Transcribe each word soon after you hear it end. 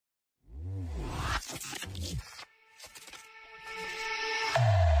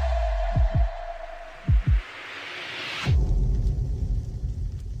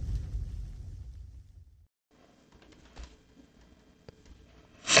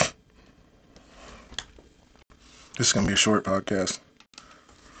This is going to be a short podcast.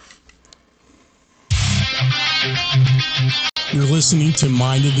 You're listening to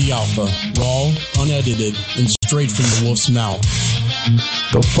Mind of the Alpha, raw, unedited, and straight from the wolf's mouth.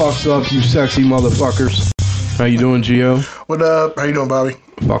 The fuck's up, you sexy motherfuckers? How you doing, Gio? What up? How you doing, Bobby?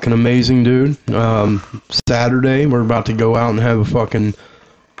 Fucking amazing, dude. Saturday, we're about to go out and have a fucking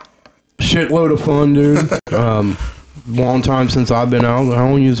shitload of fun, dude. Long time since I've been out. How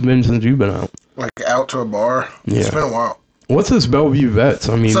long has it been since you've been out? Like out to a bar? Yeah. It's been a while. What's this Bellevue Vets?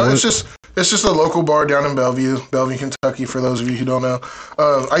 I mean, so it's just a local bar down in Bellevue, Kentucky, for those of you who don't know.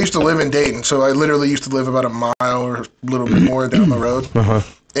 I used to live in Dayton, so I literally used to live about a mile or a little bit more down the road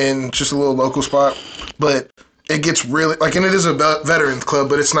in just a little local spot. But it gets really, like, and it is a veterans club,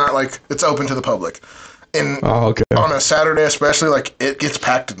 but it's not like it's open to the public. And on a Saturday especially, like, it gets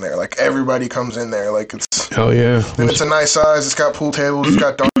packed in there. Like, everybody comes in there. Like, it's... Hell yeah. And it's a nice size. It's got pool tables. It's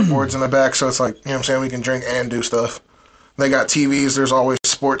got dartboards in the back. So it's like, you know what I'm saying, we can drink and do stuff. They got TVs. There's always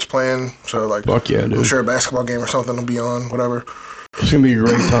sports playing. So, like, fuck yeah, dude. I'm sure a basketball game or something will be on, whatever. It's going to be a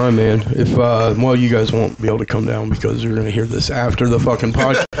great time, man. If, well, you guys won't be able to come down because you're going to hear this after the fucking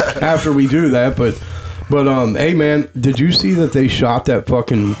podcast, after we do that. But, hey, man, did you see that they shot that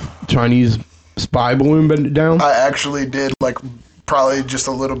fucking Chinese spy balloon down? I actually did, like, probably just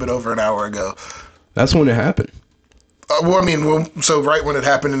a little bit over an hour ago. That's when it happened. Well, I mean, so right when it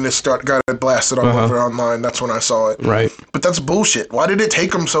happened and it got blasted all over online, that's when I saw it. Right. But that's bullshit. Why did it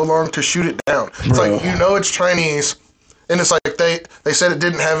take them so long to shoot it down? It's like, you know, it's Chinese, and it's like they said it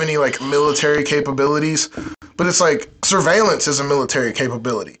didn't have any, like, military capabilities, but it's like surveillance is a military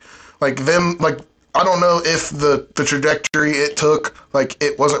capability. Like, them, like, I don't know if the trajectory it took, like,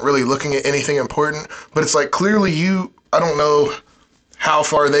 it wasn't really looking at anything important, but it's like, clearly I don't know how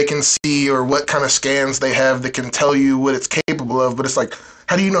far they can see or what kind of scans they have that can tell you what it's capable of, but it's like,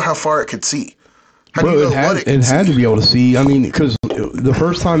 how do you know how far it could see? How do you know what it had to be able to see. I mean, because the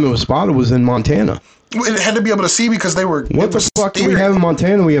first time it was spotted was in Montana. It had to be able to see because they were... What the fuck do we have in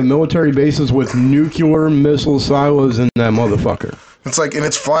Montana? We have military bases with nuclear missile silos in that motherfucker. It's like, and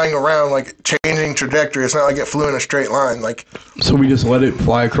it's flying around, like, changing trajectory. It's not like it flew in a straight line. Like, so we just let it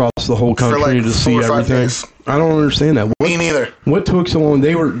fly across the whole country to see everything? I don't understand that. Me neither. What took so long?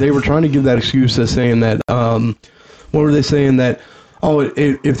 They were trying to give that excuse as saying that, what were they saying? That,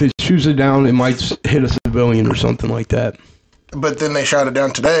 if it shoots it down, it might hit a civilian or something like that. But then they shot it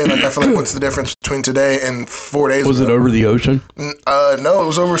down today. Like, I feel like, what's the difference between today and 4 days ago? Was it over the ocean? No, it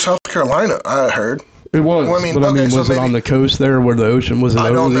was over South Carolina, I heard. It was. Well, was it on the coast there where the ocean was?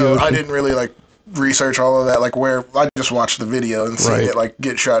 I don't know. I didn't really, like, research all of that. Like, where I just watched the video and seen it, like,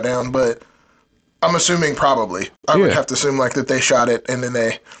 get shot down. But I'm assuming probably. I would have to assume, like, that they shot it and then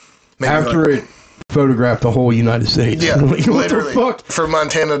they... After it photographed the whole United States. Yeah, like, literally. What the fuck? From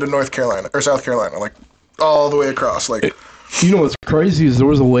Montana to North Carolina, or South Carolina, like, all the way across. Like, you know what's crazy is there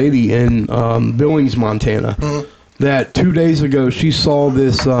was a lady in Billings, Montana, that 2 days ago she saw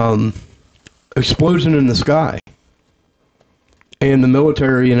this explosion in the sky. And the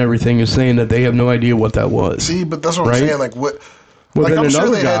military and everything is saying that they have no idea what that was. See, but that's what I'm saying. Like, what... Well, like, then I'm sure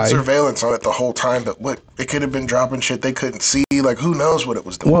another they guy had surveillance on it the whole time, but what, it could have been dropping shit they couldn't see. Like, who knows what it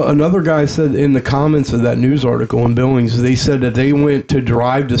was doing? Well, another guy said in the comments of that news article in Billings, they said that they went to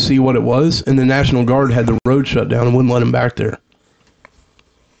drive to see what it was, and the National Guard had the road shut down and wouldn't let them back there.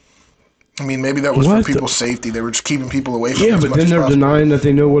 I mean, maybe that was for people's safety. They were just keeping people away from it. Yeah, but then they're denying that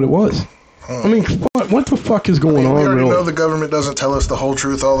they know what it was. I mean, what the fuck is going on? We already know the government doesn't tell us the whole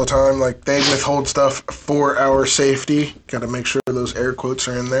truth all the time. Like, they withhold stuff for our safety. Got to make sure those air quotes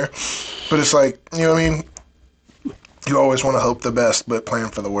are in there. But it's like, you know what I mean? You always want to hope the best, but plan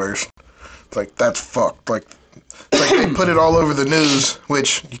for the worst. It's like, that's fucked. Like, it's like they put it all over the news,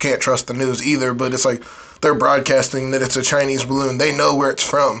 which you can't trust the news either, but it's like they're broadcasting that it's a Chinese balloon. They know where it's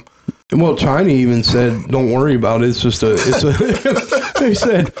from. Well, China even said, don't worry about it. It's just they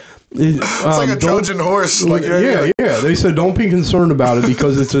said... It's like a Trojan horse. Like, yeah. They said don't be concerned about it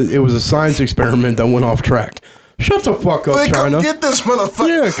because it was a science experiment that went off track. Shut the fuck up, China. Come get this motherfucker.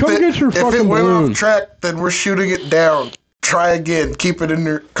 Yeah, come get your fucking balloon. If it went off track, then we're shooting it down. Try again. Keep it in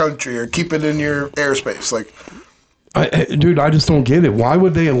your country or keep it in your airspace. Like, dude, I just don't get it. Why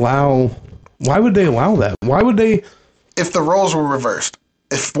would they allow that? Why would they? If the roles were reversed,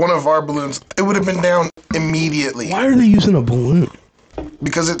 if one of our balloons, it would have been down immediately. Why are they using a balloon?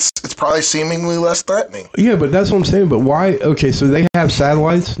 Because it's probably seemingly less threatening. Yeah, but that's what I'm saying. But why? Okay, so they have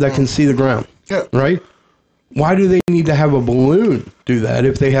satellites that can see the ground. Yeah. Right? Why do they need to have a balloon do that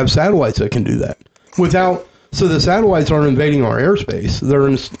if they have satellites that can do that? So the satellites aren't invading our airspace. They're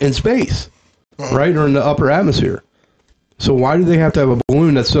in space, right? Or in the upper atmosphere. So why do they have to have a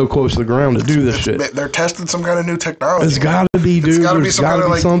balloon that's so close to the ground to do this shit? They're testing some kind of new technology. It's got to be, dude. It's got to be There's some kind of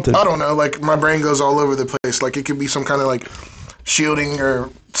like something. I don't know. Like my brain goes all over the place. Like it could be some kind of like shielding or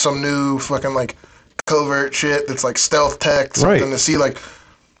some new fucking like covert shit that's like stealth tech, something to see like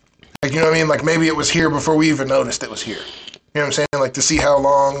you know what I mean? Like maybe it was here before we even noticed it was here. You know what I'm saying? Like to see how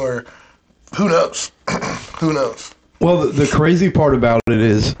long or who knows? Who knows? Well, the crazy part about it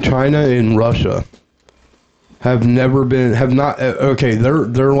is China and Russia have not. Okay,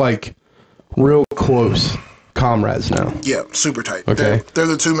 they're like real close comrades now. Yeah, super tight. Okay, they're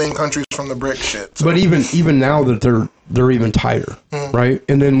the two main countries from the BRIC shit. So. But even now that they're even tighter, right?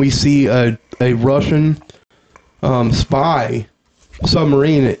 And then we see a Russian spy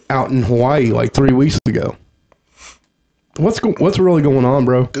submarine out in Hawaii like 3 weeks ago. What's really going on,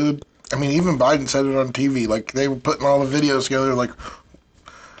 bro? Dude, I mean, even Biden said it on TV. Like, they were putting all the videos together. Like,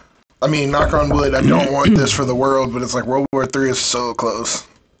 I mean, knock on wood, I don't want this for the world, but it's like World War III is so close.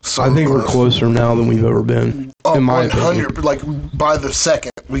 So I think close. we're closer now than we've ever been. In my opinion. Like, by the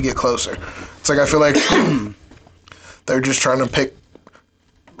second we get closer. It's like, I feel like they're just trying to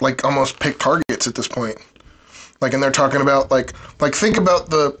almost pick targets at this point. Like, and they're talking about, like think about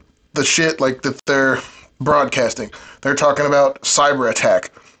the shit, like, that they're broadcasting. They're talking about cyber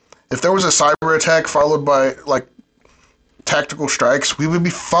attack. If there was a cyber attack followed by, like, tactical strikes, we would be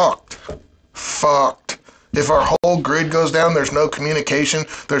fucked. Fucked. If our whole grid goes down, there's no communication,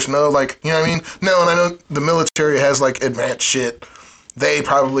 there's no, like, you know what I mean? No, and I know the military has, like, advanced shit. They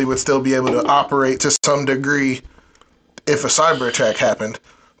probably would still be able to operate to some degree if a cyber attack happened.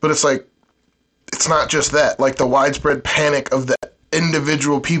 But it's like, it's not just that. Like, the widespread panic of the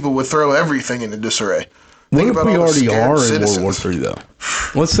individual people would throw everything into disarray. What if we already are in World War III, though?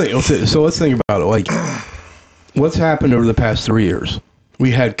 Let's think about it. Like, what's happened over the past 3 years?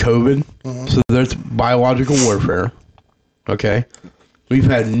 We had COVID, so there's biological warfare, okay? We've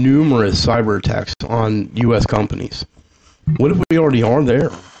had numerous cyber attacks on U.S. companies. What if we already are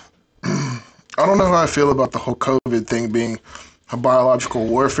there? I don't know how I feel about the whole COVID thing being a biological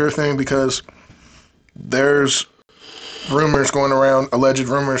warfare thing, because there's alleged rumors going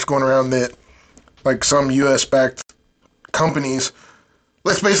around that, like, some U.S.-backed companies,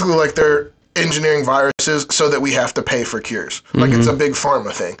 it's basically like they're engineering viruses so that we have to pay for cures. Like, it's a big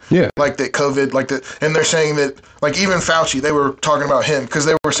pharma thing. Yeah. Like that COVID, like that, and they're saying that, like, even Fauci, they were talking about him, because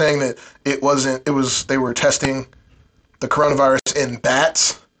they were saying that they were testing the coronavirus in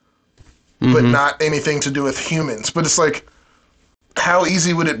bats, but not anything to do with humans. But it's like, how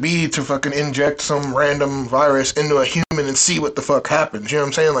easy would it be to fucking inject some random virus into a human and see what the fuck happens? You know what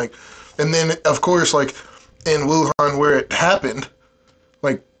I'm saying? Like, and then, of course, like, in Wuhan, where it happened,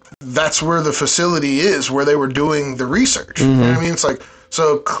 like, that's where the facility is, where they were doing the research. You know what I mean? It's like,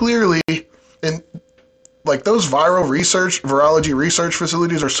 so clearly, in, like, those virology research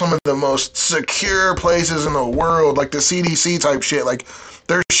facilities are some of the most secure places in the world, like the CDC type shit. Like,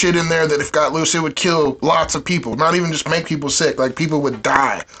 there's shit in there that if got loose, it would kill lots of people. Not even just make people sick. Like, people would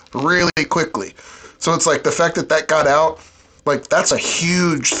die really quickly. So it's like, the fact that that got out, like, that's a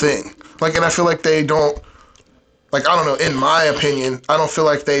huge thing. Like, and I feel like they don't, like, I don't know, in my opinion, I don't feel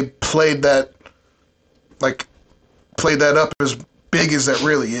like they played that up as big as that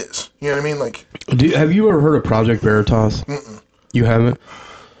really is. You know what I mean? Like, have you ever heard of Project Veritas? You haven't?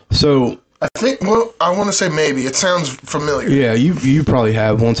 So, I think, well, I want to say maybe. It sounds familiar. Yeah, you probably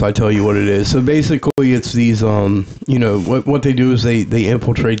have once I tell you what it is. So basically it's these, you know, what they do is they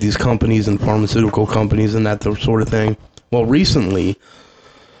infiltrate these companies and pharmaceutical companies and that sort of thing. Well, recently,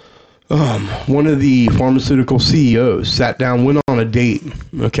 one of the pharmaceutical CEOs sat down, went on a date,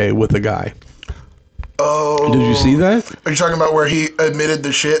 okay, with a guy. Oh. Did you see that? Are you talking about where he admitted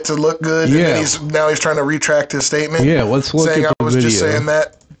the shit to look good? Yeah. And then now he's trying to retract his statement? Yeah, let's look at the video. Saying I was just saying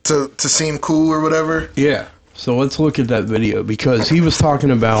that to seem cool or whatever? Yeah. So let's look at that video, because he was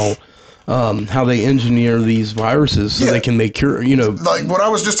talking about how they engineer these viruses so they can make cure, you know. Like what I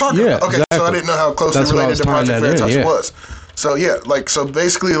was just talking about. Okay, exactly. So I didn't know how closely related to Project Veritas was. So yeah, like, so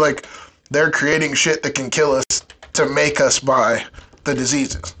basically, like, they're creating shit that can kill us to make us buy the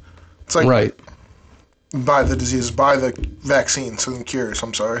diseases. It's like, right. Buy the diseases, buy the vaccines and cures,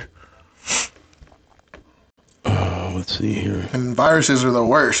 I'm sorry. Let's see here. And viruses are the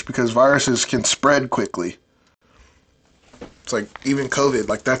worst, because viruses can spread quickly. It's like, even COVID,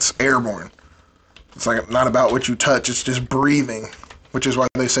 like, that's airborne. It's like not about what you touch, it's just breathing, which is why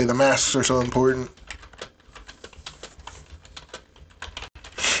they say the masks are so important.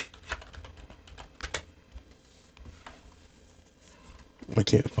 I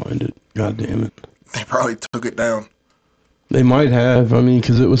can't find it. God damn it. They probably took it down. They might have. I mean,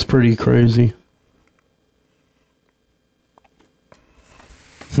 because it was pretty crazy.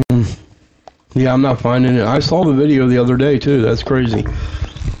 Yeah, I'm not finding it. I saw the video the other day too. That's crazy.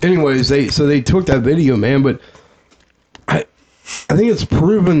 Anyways, they took that video, man, but I think it's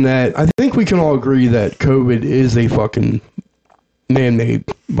proven that I think we can all agree that COVID is a fucking man-made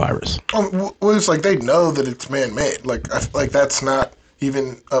virus. Well, it's like they know that it's man-made. Like that's not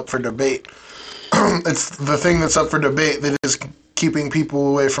even up for debate. It's the thing that's up for debate that is keeping people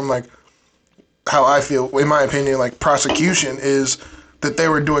away from, like, how I feel, in my opinion, like, prosecution is that they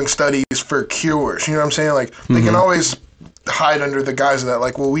were doing studies for cures. You know what I'm saying? Like, they can always hide under the guise of that.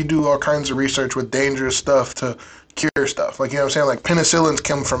 Like, well, we do all kinds of research with dangerous stuff to cure stuff. Like, you know what I'm saying? Like, penicillins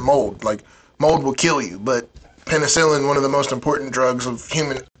come from mold. Like, mold will kill you, but penicillin, one of the most important drugs of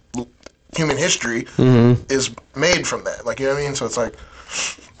human history, is made from that. Like, you know what I mean? So it's like,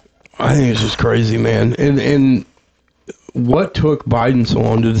 I think it's just crazy, man. And what took Biden so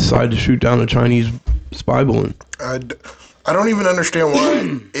long to decide to shoot down a Chinese spy balloon? I don't even understand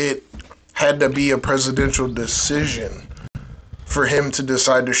why it had to be a presidential decision for him to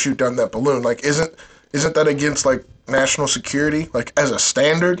decide to shoot down that balloon. Like, isn't that against, like, national security? Like, as a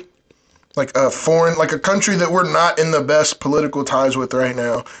standard? Like a foreign, like a country that we're not in the best political ties with right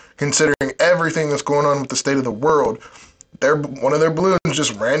now, considering everything that's going on with the state of the world. One of their balloons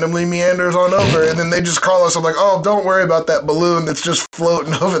just randomly meanders on over, and then they just call us. I'm like, oh, don't worry about that balloon that's just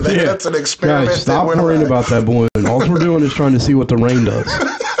floating over there. Yeah. That's an experiment. Guys, stop worrying about that balloon. All we're doing is trying to see what the rain does.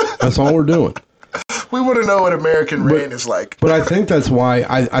 That's all we're doing. We want to know what American rain is like. But I think that's why.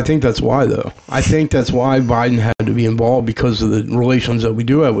 I think that's why, though. I think that's why Biden had to be involved, because of the relations that we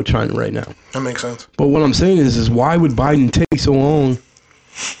do have with China right now. That makes sense. But what I'm saying is why would Biden take so long?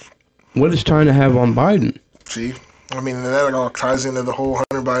 What does China have on Biden? See, I mean, that all ties into the whole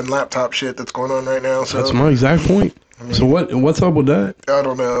Hunter Biden laptop shit that's going on right now. So that's my exact point. I mean, so what's up with that? I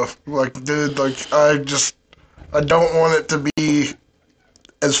don't know. Like, dude, like I don't want it to be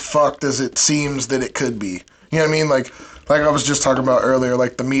as fucked as it seems that it could be. You know what I mean? Like I was just talking about earlier,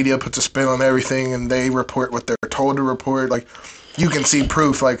 like the media puts a spin on everything and they report what they're told to report. Like, you can see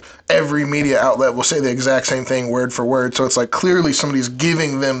proof. Like, every media outlet will say the exact same thing word for word. So it's like clearly somebody's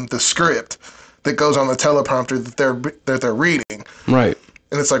giving them the script that goes on the teleprompter that they're reading. Right.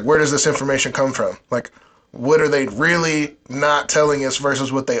 And it's like, where does this information come from? Like, what are they really not telling us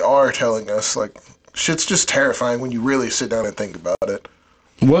versus what they are telling us? Like, shit's just terrifying when you really sit down and think about it.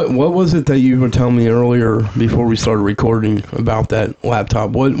 What was it that you were telling me earlier before we started recording about that laptop?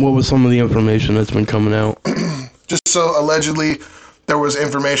 What was some of the information that's been coming out? Just so allegedly there was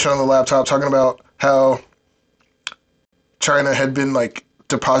information on the laptop talking about how China had been, like,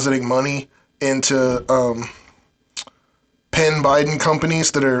 depositing money into Penn Biden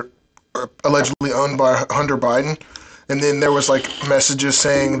companies that are allegedly owned by Hunter Biden. And then there was, like, messages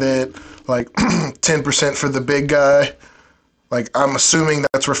saying that, like, 10% for the big guy. Like, I'm assuming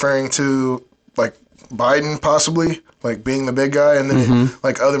that's referring to, like, Biden possibly, like, being the big guy. And then,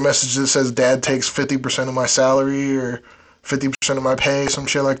 like, other messages that says dad takes 50% of my salary or 50% of my pay, some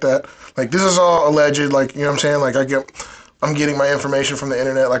shit like that. Like, this is all alleged. Like, you know what I'm saying? Like, I'm getting my information from the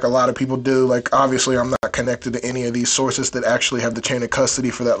internet like a lot of people do. Like, obviously, I'm not connected to any of these sources that actually have the chain of custody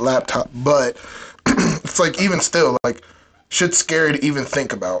for that laptop. But it's like, even still, like, shit's scary to even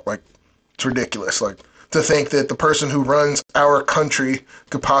think about. Like, it's ridiculous. Like, to think that the person who runs our country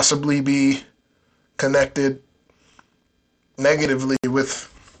could possibly be connected negatively with,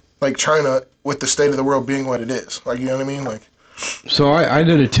 like, China, with the state of the world being what it is. Like, you know what I mean? Like, so I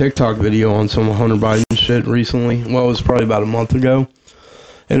did a TikTok video on some Hunter Biden shit recently. Well, it was probably about a month ago.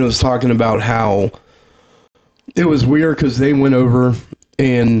 And it was talking about how it was weird because they went over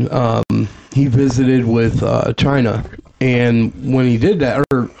and he visited with China. And when he did that,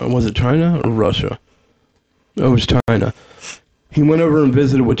 or was it China or Russia? It was China. He went over and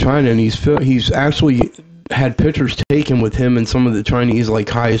visited with China, and he's actually had pictures taken with him and some of the Chinese, like,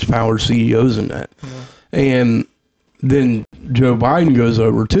 highest powered CEOs in that. Yeah. And then Joe Biden goes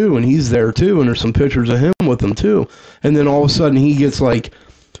over too, and he's there too, and there's some pictures of him with him too. And then all of a sudden he gets like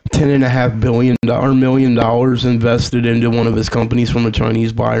 $10.5 million invested into one of his companies from a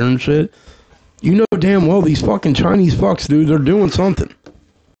Chinese buyer and shit. You know damn well these fucking Chinese fucks, dude, they're doing something.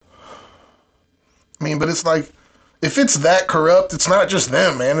 I mean, but it's like, if it's that corrupt, it's not just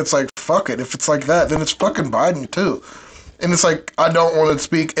them, man. It's like, fuck it. If it's like that, then it's fucking Biden too. And it's like, I don't want to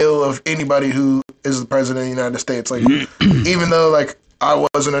speak ill of anybody who is the president of the United States. Like, even though, like, I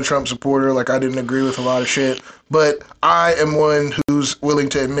wasn't a Trump supporter, like, I didn't agree with a lot of shit, but I am one who's willing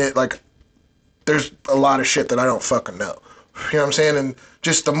to admit, like, there's a lot of shit that I don't fucking know. You know what I'm saying? And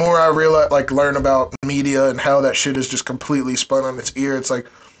just the more I realize, like, learn about media and how that shit is just completely spun on its ear, it's like,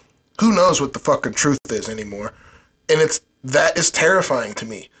 who knows what the fucking truth is anymore? And that is terrifying to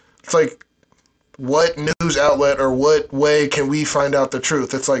me. It's like, what news outlet or what way can we find out the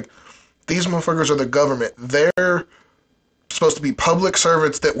truth? It's like, these motherfuckers are the government. They're supposed to be public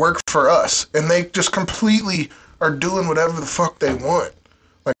servants that work for us, and they just completely are doing whatever the fuck they want.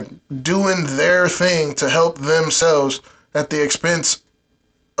 Like, doing their thing to help themselves at the expense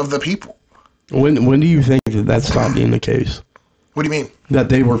of the people. When do you think that stopped being the case? What do you mean? That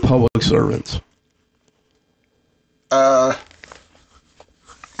they were public servants?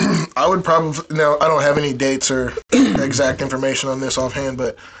 I would probably, now I don't have any dates or exact information on this offhand,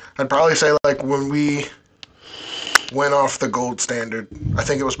 but I'd probably say like when we went off the gold standard, I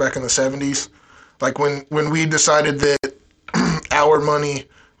think it was back in the 70s, like when we decided that our money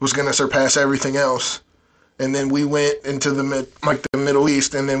was going to surpass everything else, and then we went into the Middle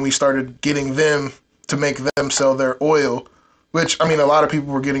East, and then we started getting them to make them sell their oil, which, I mean, a lot of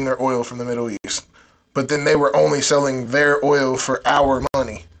people were getting their oil from the Middle East, but then they were only selling their oil for our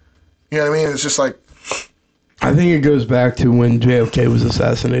money. You know what I mean? It's just like... I think it goes back to when JFK was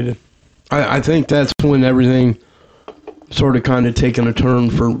assassinated. I think that's when everything sort of kind of taken a turn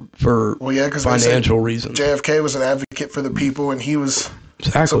for financial reasons. JFK was an advocate for the people, and he was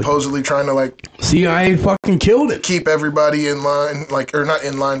supposedly trying to, like... CIA fucking killed it. Keep everybody in line, like, or not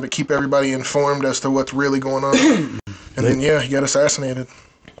in line, but keep everybody informed as to what's really going on. And then, yeah, he got assassinated.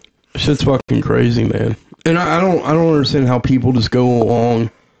 Shit's fucking crazy, man. And I don't understand how people just go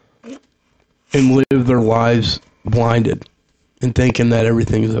along and live their lives blinded and thinking that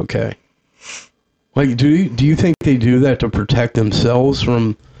everything is okay. Like, do you think they do that to protect themselves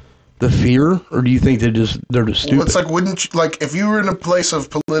from the fear, or do you think they're just stupid? Well, it's like, wouldn't you, like, if you were in a place of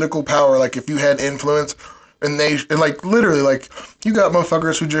political power, like if you had influence, and like literally, like, you got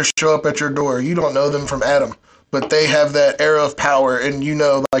motherfuckers who just show up at your door, you don't know them from Adam, but they have that era of power, and you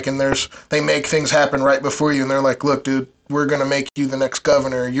know, like, and they make things happen right before you, and they're like, look, dude, we're going to make you the next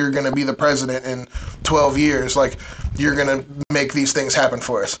governor. You're going to be the president in 12 years. Like, you're going to make these things happen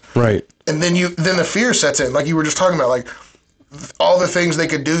for us. Right. And then the fear sets in, like you were just talking about, like, all the things they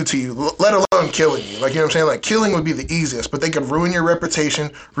could do to you, let alone killing you. Like, you know what I'm saying? Like, killing would be the easiest, but they could ruin your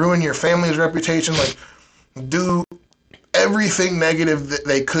reputation, ruin your family's reputation, like, do everything negative that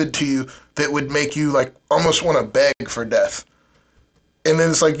they could to you that would make you, like, almost want to beg for death. And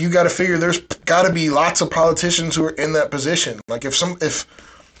then it's like, you got to figure there's got to be lots of politicians who are in that position. Like, if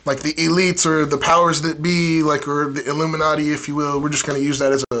like the elites or the powers that be, like, or the Illuminati, if you will, we're just going to use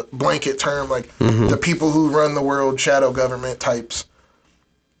that as a blanket term, like the people who run the world, shadow government types,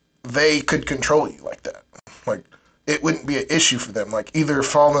 they could control you like that. Like, it wouldn't be an issue for them. Like, either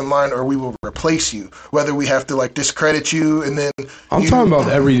fall in line or we will replace you. Whether we have to, like, discredit you and then... I'm talking about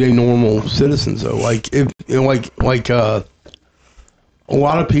everyday normal citizens, though. Like, a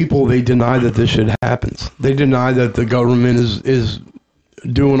lot of people, they deny that this shit happens. They deny that the government is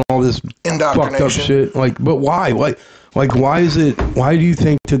doing all this fucked up shit. Like, but why? Like, why is it? Why do you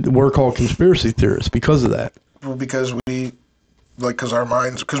think that we're called conspiracy theorists? Because of that? Well, because our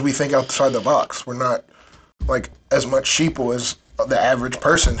minds, because we think outside the box. We're not, like, as much sheeple as the average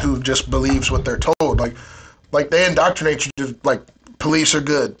person who just believes what they're told. Like they indoctrinate you to, like, police are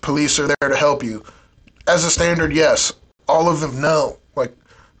good. Police are there to help you. As a standard, yes. All of them, no. Like,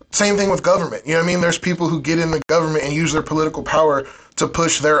 same thing with government. You know what I mean? There's people who get in the government and use their political power to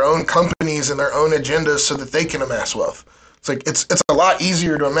push their own companies and their own agendas so that they can amass wealth. It's like, it's a lot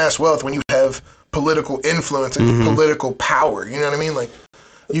easier to amass wealth when you have political influence and political power. You know what I mean? Like,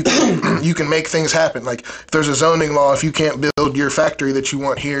 you can make things happen. Like, if there's a zoning law, if you can't build your factory that you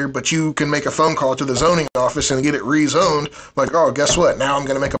want here, but you can make a phone call to the zoning office and get it rezoned, like, oh, guess what? Now I'm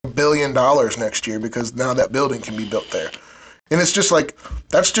going to make $1 billion next year because now that building can be built there. And it's just like,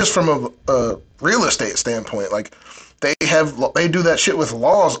 that's just from a real estate standpoint. Like, they do that shit with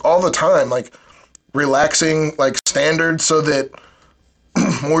laws all the time, like relaxing, like, standards so that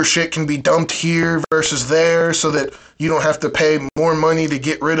more shit can be dumped here versus there, so that you don't have to pay more money to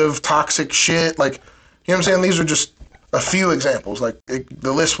get rid of toxic shit. Like, you know what I'm saying? These are just a few examples. Like,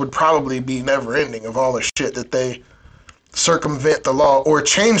 the list would probably be never ending of all the shit that they circumvent the law or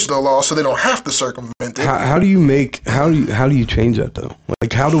change the law so they don't have to circumvent it. How do you change that, though?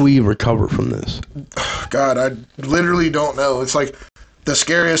 Like, how do we recover from this? God, I literally don't know. It's like, the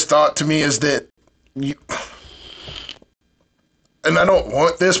scariest thought to me is that and I don't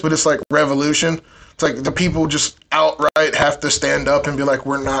want this, but it's like revolution. It's like the people just outright have to stand up and be like,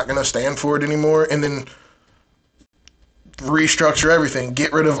 we're not going to stand for it anymore, and then restructure everything,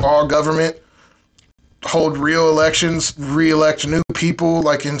 get rid of all government, hold real elections, re-elect new people,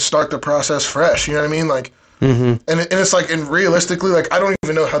 like, and start the process fresh. You know what I mean? Like, and it's like, and realistically, like, I don't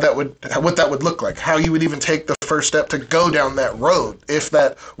even know what that would look like. How you would even take the first step to go down that road if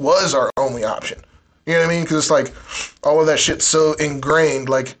that was our only option. You know what I mean? Because it's like all of that shit's so ingrained.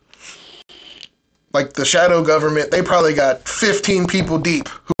 Like the shadow government, they probably got 15 people deep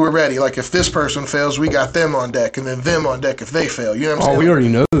who are ready. Like, if this person fails, we got them on deck, and then them on deck if they fail. You know what I'm saying? Oh, we already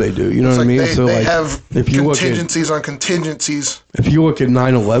know they do. You know what I mean? They have contingencies on contingencies. If you look at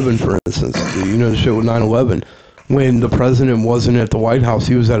 9/11, for instance, you know the shit with 9/11. When the president wasn't at the White House,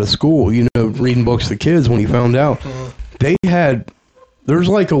 he was at a school, you know, reading books to kids when he found out. There's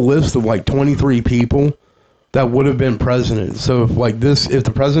like a list of like 23 people that would have been president. So if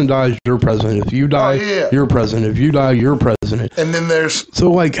the president dies, you're president. If you die, you're president. If you die, you're president. And then there's... So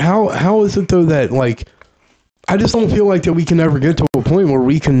like, how is it though that like, I just don't feel like that we can ever get to a point where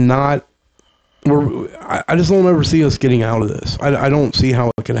we cannot, I just don't ever see us getting out of this. I don't see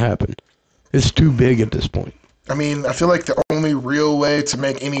how it can happen. It's too big at this point. I mean, I feel like the only real way to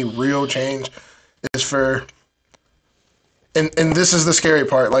make any real change is for... And this is the scary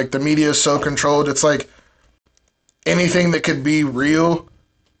part. Like, the media is so controlled. It's like anything that could be real,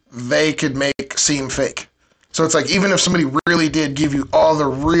 they could make seem fake. So it's like, even if somebody really did give you all the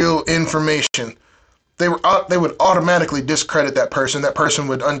real information, they would automatically discredit that person. That person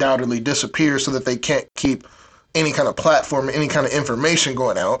would undoubtedly disappear so that they can't keep any kind of platform, any kind of information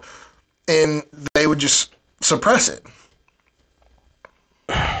going out, and they would just suppress it.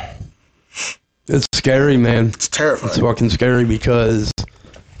 It's scary, man. It's terrifying. It's fucking scary because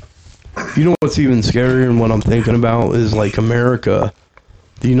you know what's even scarier and what I'm thinking about is like America,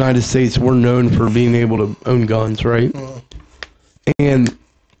 the United States, we're known for being able to own guns, right? Mm. And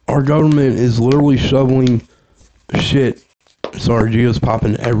our government is literally shoveling shit. Sorry, Gio's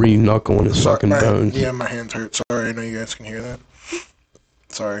popping every knuckle in his fucking bones. Yeah, my hands hurt. Sorry, I know you guys can hear that.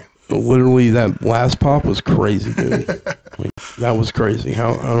 Sorry. Literally, that last pop was crazy, dude. Like, that was crazy.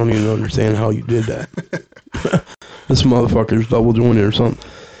 I don't even understand how you did that. This motherfucker's double jointed or something.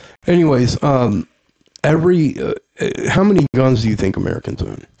 Anyways, how many guns do you think Americans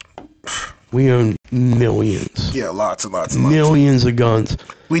own? We own millions. Yeah, lots and lots and lots. Millions of guns.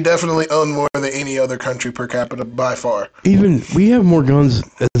 We definitely own more than any other country per capita by far. Even we have more guns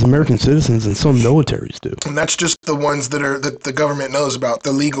as American citizens than some militaries do. And that's just the ones that the government knows about,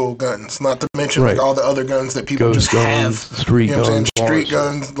 the legal guns, not to mention like all the other guns that people just have. Street guns. You know street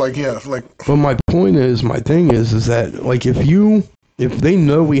guns, like, yeah. Like. But my thing is that, like, if they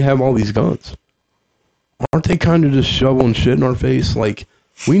know we have all these guns, aren't they kind of just shoveling shit in our face? Like,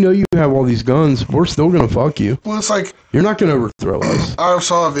 we know you have all these guns. We're still going to fuck you. Well, it's like... You're not going to overthrow us. I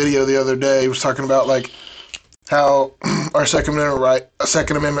saw a video the other day. It was talking about, like, how our Second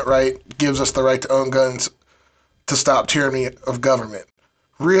Amendment right gives us the right to own guns to stop tyranny of government.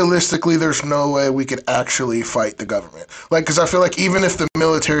 Realistically, there's no way we could actually fight the government. Like, because I feel like even if the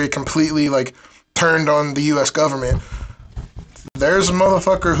military completely, like, turned on the U.S. government... There's a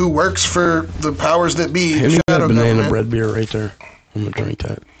motherfucker who works for the powers that be. Give me that banana bread beer right there. I'm gonna drink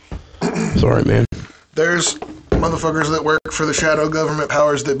that. Sorry, man. There's motherfuckers that work for the shadow government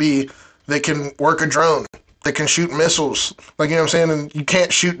powers that be. They can work a drone. They can shoot missiles. Like, you know what I'm saying? And you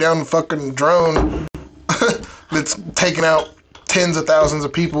can't shoot down a fucking drone that's taking out tens of thousands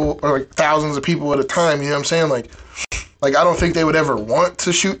of people or like thousands of people at a time. You know what I'm saying? Like I don't think they would ever want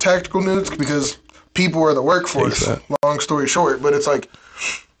to shoot tactical nukes because people are the workforce, long story short. But it's like,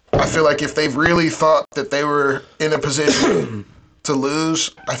 I feel like if they really thought that they were in a position to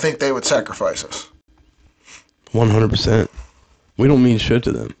lose, I think they would sacrifice us. 100%. We don't mean shit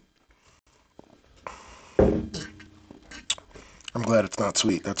to them. I'm glad it's not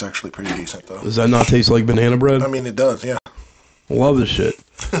sweet. That's actually pretty decent, though. Does that not taste like banana bread? I mean, it does, yeah. Love this shit.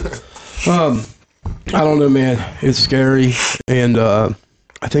 I don't know, man. It's scary, and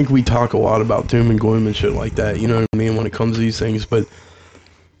I think we talk a lot about doom and gloom and shit like that, you know what I mean, when it comes to these things, but,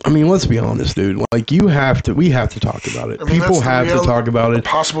 I mean, let's be honest, dude. Like, we have to talk about it. I mean, people have to talk about it.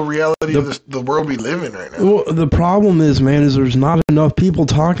 Possible reality of the world we live in right now. Well, the problem is, man, is there's not enough people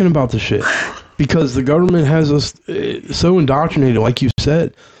talking about the shit, because the government has us so indoctrinated, like you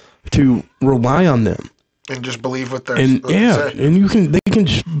said, to rely on them. And just believe what they're saying. And they can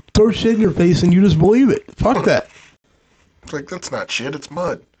throw shit in your face and you just believe it. Fuck that. It's like, that's not shit, it's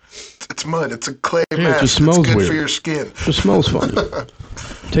mud. It's mud, it's a clay mask. It just smells it's good weird. For your skin. It just smells funny.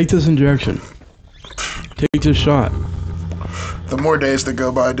 Take this injection. Take this shot. The more days that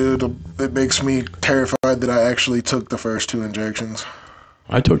go by, dude, it makes me terrified that I actually took the first 2 injections.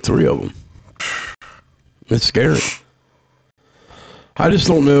 I took 3 of them. It's scary. I just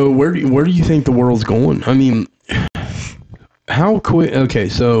don't know, where do you think the world's going? I mean, how quick... Okay,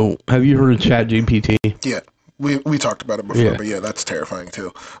 so, have you heard of ChatGPT? Yeah. We talked about it before, but yeah, that's terrifying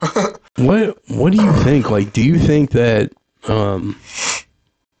too. What do you think? Like, do you think that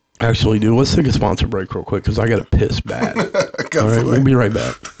Actually, dude, let's take a sponsor break real quick because I got to piss bad. All right, we'll be right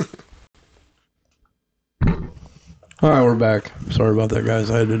back. All right, we're back. Sorry about that, guys.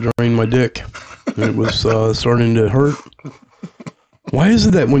 I had to drain my dick. It was starting to hurt. Why is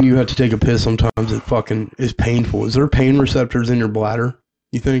it that when you have to take a piss, sometimes it fucking is painful? Is there pain receptors in your bladder,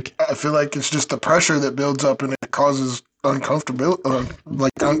 you think? I feel like it's just the pressure that builds up and it causes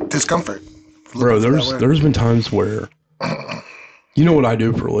discomfort. Bro, there's been times where, you know what I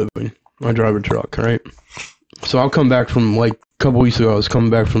do for a living? I drive a truck, right? So I'll come back from, like, a couple weeks ago, I was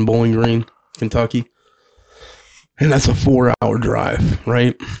coming back from Bowling Green, Kentucky. And that's a 4-hour drive,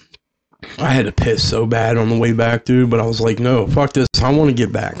 right? I had to piss so bad on the way back, dude, but I was like, no, fuck this. I want to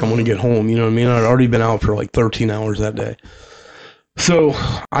get back. I want to get home, you know what I mean? I'd already been out for like 13 hours that day. So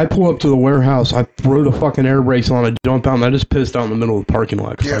I pull up to the warehouse. I throw the fucking air brakes on. I jump out, and I just pissed out in the middle of the parking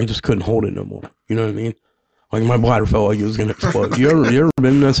lot because I just couldn't hold it no more. You know what I mean? Like, my bladder felt like it was going to explode. You ever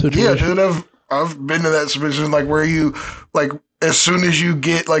been in that situation? Yeah, dude, I've been to that situation, like, where you, like, as soon as you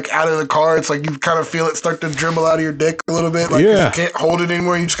get, like, out of the car, it's like you kind of feel it start to dribble out of your dick a little bit. Like, you can't hold it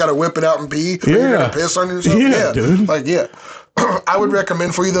anymore. You just got to whip it out and pee. Or you're going to piss on yourself. Yeah, dude. Like, yeah. I would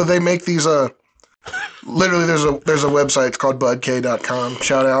recommend for you, though, they make these, literally, there's a website. It's called budk.com.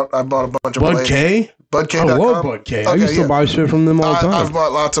 Shout out. I bought a bunch of blades. Bud budk.com. I love Budk. I used to buy shit from them all the time. I've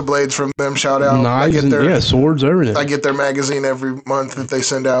bought lots of blades from them. Shout out. Knives and swords, everything. I get their magazine every month that they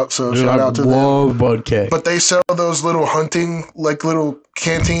send out, so dude, shout out to them. I love Budk. But they sell those little hunting, like, little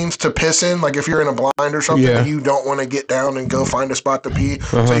canteens to piss in. Like, if you're in a blind or something and you don't want to get down and go find a spot to pee,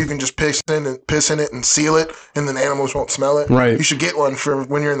 so you can just piss in it and seal it, and then animals won't smell it. Right. You should get one for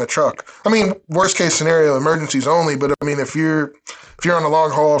when you're in the truck. I mean, worst case scenario, emergencies only, but I mean, if you're on a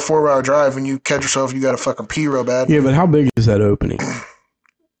long haul, 4-hour drive, and you catch yourself, you got to fucking pee real bad. Yeah, but how big is that opening?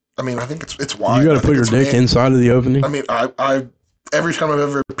 I mean, I think it's wide. You got to put your dick inside of the opening? I mean, I every time I've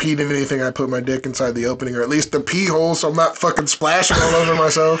ever peed in anything, I put my dick inside the opening, or at least the pee hole, so I'm not fucking splashing all over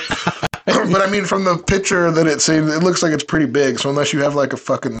myself. But I mean, from the picture that it seems, it looks like it's pretty big, so unless you have like a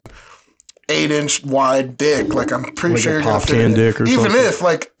fucking 8-inch wide dick, like, I'm pretty sure you're gonna fit in dick or even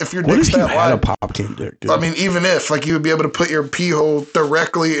something. if your dick's that wide. A pop can dick, dude? I mean, even if, like, you would be able to put your pee hole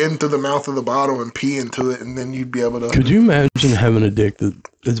directly into the mouth of the bottle and pee into it, and then you'd be able to. Could you imagine having a dick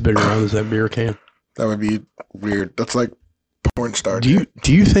that's big around as that beer can? That would be weird. That's like porn star. Do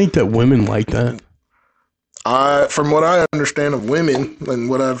you think that women like that? From what I understand of women and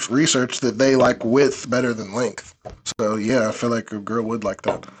what I've researched, that they like width better than length. So yeah, I feel like a girl would like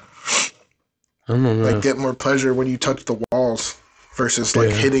that. I don't know. Like, get more pleasure when you touch the walls versus like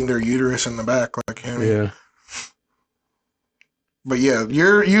hitting their uterus in the back. Like, yeah. But yeah,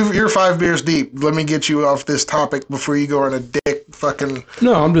 you're 5 beers deep. Let me get you off this topic before you go on a dick fucking.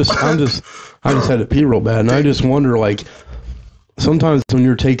 No, I just had to pee real bad, and I just wonder, like, sometimes when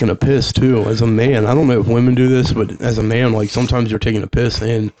you're taking a piss too, as a man, I don't know if women do this, but as a man, like, sometimes you're taking a piss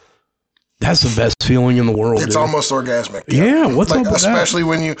and that's the best feeling in the world. It's almost orgasmic. Yeah, what's up with especially that?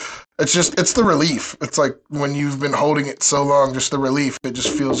 when you, it's the relief. It's like when you've been holding it so long, just the relief. It just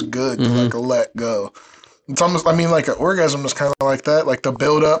feels good to like let go. It's almost, I mean, like an orgasm is kind of like that, like the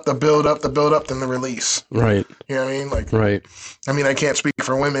build up, then the release. Right. You know what I mean? Like, right. I mean, I can't speak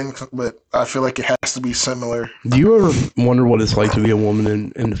for women, but I feel like it has to be similar. Do you ever wonder what it's like to be a woman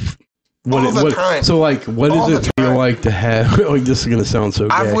and all the time. So, like, what does it feel like to have, like, this is going to sound so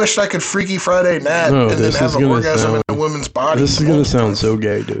gay. I wished I could Freaky Friday nap and then have an orgasm in a woman's body. This is going to sound so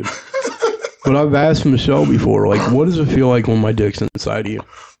gay, dude. But I've asked Michelle before, like, what does it feel like when my dick's inside of you?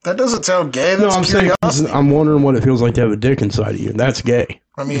 That doesn't sound gay. That's no, I'm curiosity. saying, I'm wondering what it feels like to have a dick inside of you. That's gay.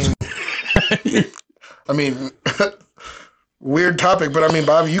 I mean, weird topic, but I mean,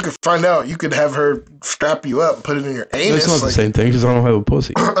 Bobby, you could find out. You could have her strap you up and put it in your anus. That's not the same thing because I don't have a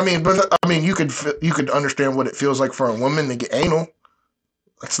pussy. I mean, you could understand what it feels like for a woman to get anal.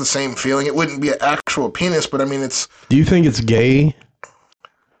 That's the same feeling. It wouldn't be an actual penis, but I mean, it's. Do you think it's gay?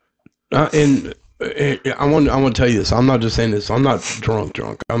 And I want to tell you this. I'm not just saying this. I'm not drunk.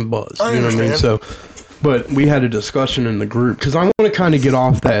 I'm buzzed. I you know what I mean? So, but we had a discussion in the group because I want to kind of get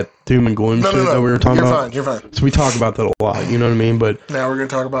off that doom and gloom shit that we were talking about. You're fine. So we talk about that a lot. You know what I mean? But now we're gonna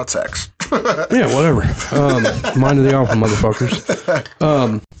talk about sex. Yeah, whatever. Mind of the alpha,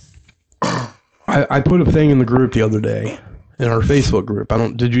 motherfuckers. I put a thing in the group the other day in our Facebook group.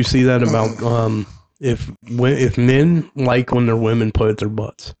 Did you see that about if men like when their women play with their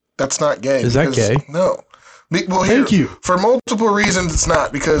butts? That's not gay. Is that gay? No. Well, Thank you. For multiple reasons, it's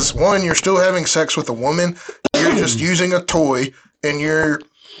not. Because, one, you're still having sex with a woman. You're just using a toy, and you're,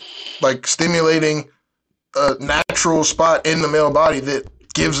 like, stimulating a natural spot in the male body that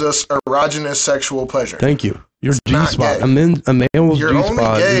gives us erogenous sexual pleasure. Thank you. Your G not spot. gay. A male's You're G only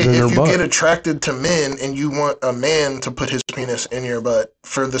spot gay is in if their you butt. get attracted to men and you want a man to put his penis in your butt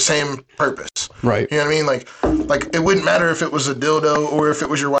for the same purpose. Right. You know what I mean? Like it wouldn't matter if it was a dildo or if it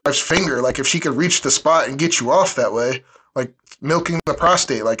was your wife's finger. Like if she could reach the spot and get you off that way, like milking the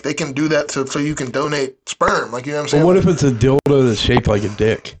prostate, like they can do that so you can donate sperm. Like, you know what I'm saying? But what if it's a dildo that's shaped like a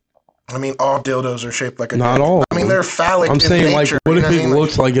dick? I mean, all dildos are shaped like a Not dick. all. I mean, they're phallic I'm in saying, nature. like, what you know if it I mean?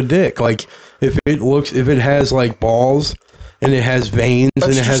 looks like a dick? Like, if it has like balls and it has veins That's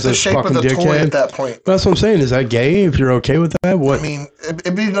and it just has the a shape of fucking the dick toy head? at that point. That's what I'm saying. Is that gay? If you're okay with that, what? I mean,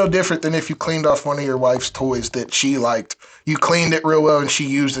 it'd be no different than if you cleaned off one of your wife's toys that she liked. You cleaned it real well and she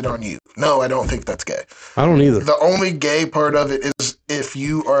used it on you. No, I don't think that's gay. I don't either. The only gay part of it is if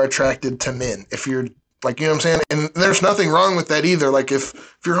you are attracted to men. If you're, like, you know what I'm saying? And there's nothing wrong with that either. Like,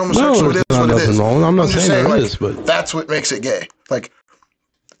 if you're homosexual, it there's is not what it nothing is. wrong. I'm not just saying there like, is, but that's what makes it gay. Like,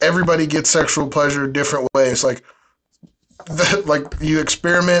 everybody gets sexual pleasure different ways. Like, like you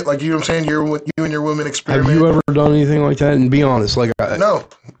experiment, like, you know what I'm saying? You and your woman experiment. have you ever done anything like that? And be honest, like, No,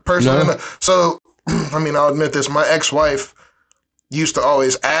 personally, No? no. So, I mean, I'll admit this. My ex-wife used to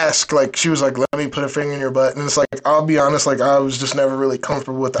always ask, like, she was like, let me put a finger in your butt. And it's like, I'll be honest, like, I was just never really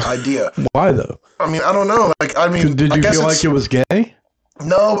comfortable with the idea. why though? I mean, I don't know. Like, I mean, Did I you guess feel like it was gay?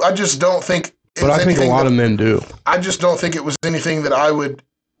 No, I just don't think But I think a lot of men do. I just don't think it was anything that I would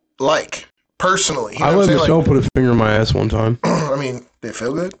like, personally. You know I what let I'm saying? Michelle put a finger in my ass one time. I mean, did it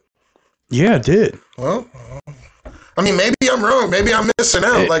feel good? Yeah, it did. Well, I mean, maybe I'm wrong. Maybe I'm missing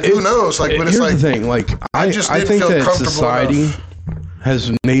out. Like, who knows? Like, but it's here's like, the thing. Like, I just didn't think feel that comfortable society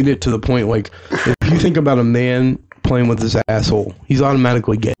has made it to the point, like, if you think about a man playing with his asshole, he's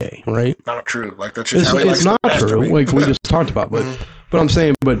automatically gay, right? not true. Like, that's just how he It's likes not to true, masturbate. like we just talked about. But I'm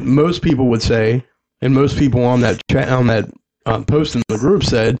saying, but most people would say, and most people on that chat, on that post in the group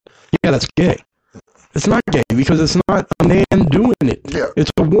said, yeah, that's gay. It's not gay because it's not a man doing it. Yeah.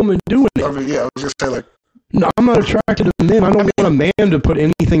 It's a woman doing it. I mean, yeah, I was gonna say, like, No, I'm not attracted to men. I don't want a man to put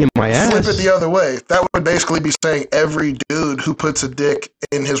anything in my ass. flip it the other way. That would basically be saying every dude who puts a dick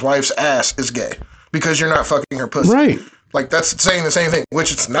in his wife's ass is gay because you're not fucking her pussy. Right. Like, that's saying the same thing,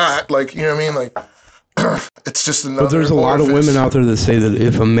 which it's not. Like, you know what I mean? Like, it's just another. But there's a lot of women out there that say that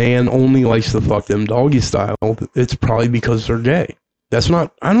if a man only likes to fuck them doggy style, it's probably because they're gay. That's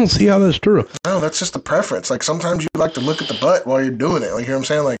not, I don't see how that's true. No, that's just a preference. Like, sometimes you like to look at the butt while you're doing it. Like, you know what I'm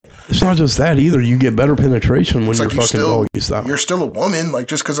saying? Like, It's not just that either. You get better penetration when it's you're like fucking doggy style. you're still a woman. Like,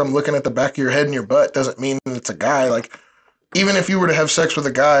 just because I'm looking at the back of your head and your butt doesn't mean it's a guy. Like, even if you were to have sex with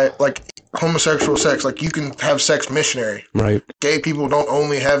a guy, like homosexual sex, like, you can have sex missionary. Right. Gay people don't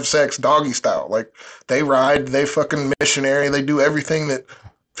only have sex doggy style. Like, they ride, they fucking missionary, they do everything that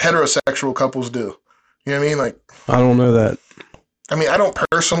heterosexual couples do. You know what I mean? Like, I don't know that. I mean, I don't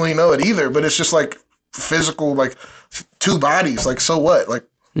personally know it either, but it's just like physical, like two bodies. Like, so what? Like,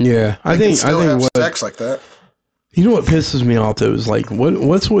 Yeah. I they can think still have what, sex like that. you know what pisses me off though is like,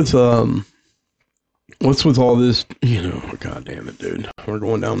 what's with all this, you know, god damn it, dude. We're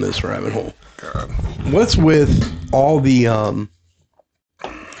going down this rabbit hole. God. What's with all the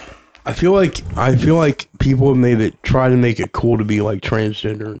I feel like people have made it, try to make it cool to be like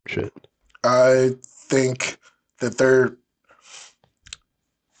transgender and shit. I think that they're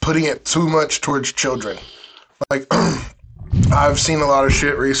putting it too much towards children. Like, I've seen a lot of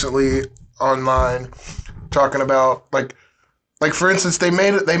shit recently online talking about like for instance, they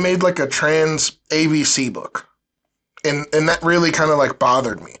made like a trans ABC book, and that really kind of like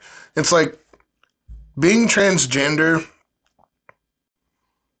bothered me. It's like, being transgender,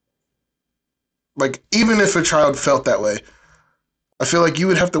 like, even if a child felt that way, I feel like you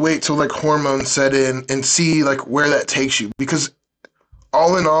would have to wait till like hormones set in and see like where that takes you, because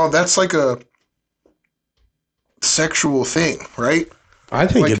all in all, that's like a sexual thing, right? I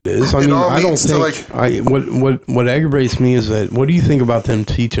think Like, it is. I it mean, all I don't leads to, think what aggravates me is that, what do you think about them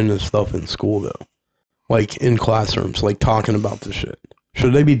teaching this stuff in school though? Like in classrooms, like talking about this shit.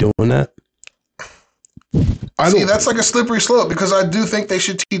 Should they be doing that? See, that's like a slippery slope, because I do think they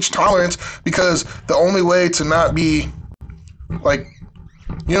should teach tolerance, because the only way to not be like,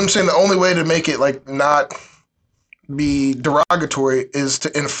 you know what I'm saying? The only way to make it like not be derogatory is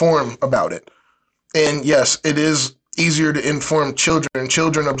to inform about it. And yes, it is easier to inform children.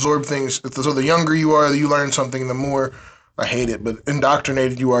 Children absorb things. So the younger you are, you learn something, the more, I hate it, but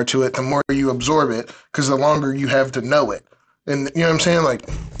indoctrinated you are to it, the more you absorb it, because the longer you have to know it. And you know what I'm saying?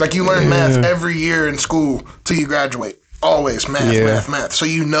 Like you learn math every year in school till you graduate. Always math. So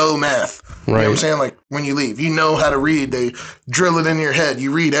you know math. You know what I'm saying? Like, when you leave, you know how to read. They drill it in your head.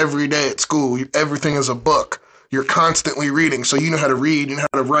 You read every day at school. Everything is a book. you're constantly reading, so you know how to read, you know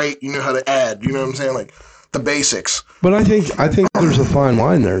how to write, you know how to add. You know what I'm saying? Like the basics. But I think there's a fine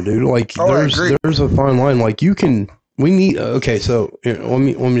line there, dude. Like there's a fine line. Like okay, so let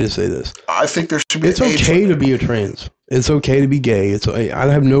me just say this. I think there should be. It's okay to be a trans. It's okay to be gay.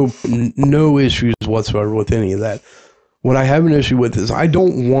 I have no issues whatsoever with any of that. What I have an issue with is I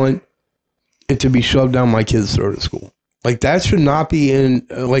don't want it to be shoved down my kids' throat at school. Like that should not be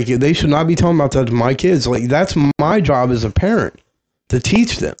they should not be talking about that to my kids. Like that's my job as a parent to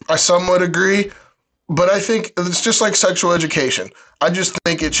teach them. I somewhat agree, but I think it's just like sexual education. I just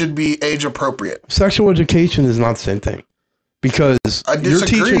think it should be age appropriate. Sexual education is not the same thing. Because I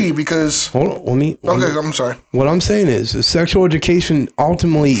disagree because... Hold on, Okay, I'm sorry. What I'm saying is sexual education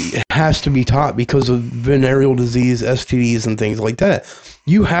ultimately has to be taught because of venereal disease, STDs, and things like that.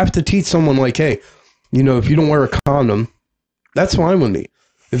 You have to teach someone like, hey, if you don't wear a condom, that's fine with me.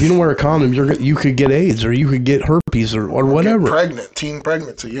 If you don't wear a condom, you could get AIDS or you could get herpes or whatever. Get pregnant, teen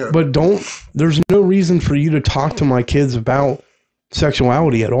pregnancy, yeah. But there's no reason for you to talk to my kids about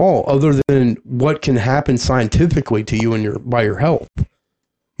sexuality at all, other than what can happen scientifically to you by your health.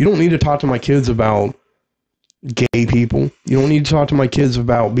 You don't need to talk to my kids about gay people. You don't need to talk to my kids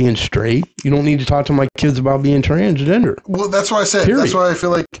about being straight. You don't need to talk to my kids about being transgender. Well, that's why I said. Period. That's why I feel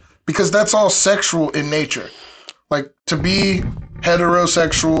like because that's all sexual in nature. Like to be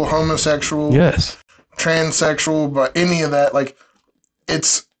heterosexual, homosexual, yes, transsexual, but any of that, like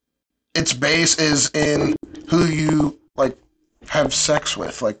its base is in who you like have sex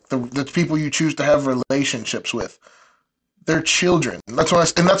with, like the people you choose to have relationships with. They're children. That's why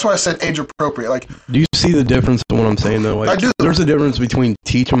I said age appropriate. Like, do you see the difference in what I'm saying though? Like, I do. There's a difference between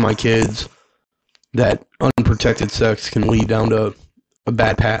teaching my kids that unprotected sex can lead down to a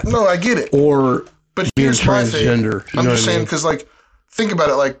bad path. No, I get it. Or but being here's transgender. I'm just saying because like think about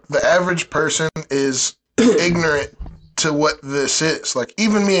it. Like the average person is ignorant to what this is. Like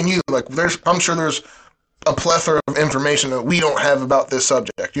even me and you. Like I'm sure there's a plethora of information that we don't have about this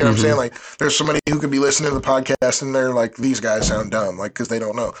subject. You know what I'm saying? Like, there's somebody who could be listening to the podcast and they're like, these guys sound dumb, like, because they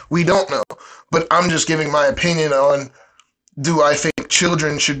don't know. We don't know. But I'm just giving my opinion on, do I think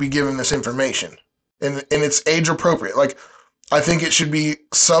children should be given this information? And it's age appropriate. Like, I think it should be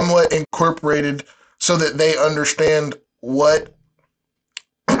somewhat incorporated so that they understand what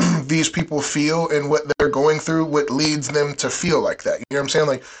these people feel and what they're going through, what leads them to feel like that. You know what I'm saying?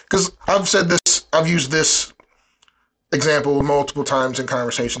 Like, because I've used this example multiple times in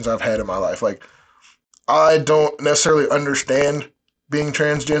conversations I've had in my life. Like, I don't necessarily understand being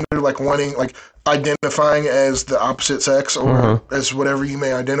transgender, like wanting, like identifying as the opposite sex or as whatever you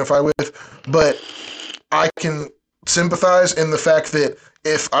may identify with, but I can sympathize in the fact that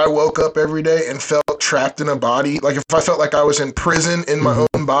if I woke up every day and felt trapped in a body, like if I felt like I was in prison in my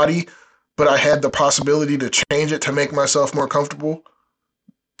own body, but I had the possibility to change it to make myself more comfortable.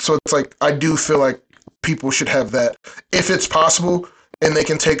 So it's like, I do feel like people should have that. If it's possible and they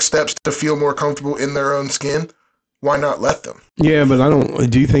can take steps to feel more comfortable in their own skin, why not let them? Yeah, but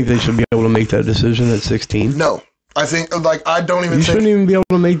do you think they should be able to make that decision at 16? No. I think, like, I don't even You shouldn't even be able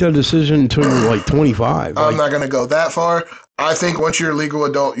to make that decision until you're like 25. I'm not going to go that far. I think once you're a legal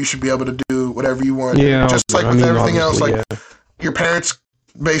adult, you should be able to do whatever you want. Yeah, just like with everything else, like your parents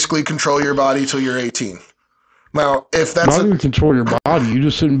basically control your body till you're 18. Now, if that's not even control your body, you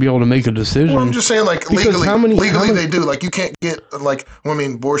just shouldn't be able to make a decision. Well, I'm just saying, like legally they do. Like you can't get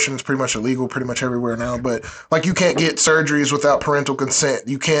abortion is pretty much illegal, pretty much everywhere now. But like you can't get surgeries without parental consent.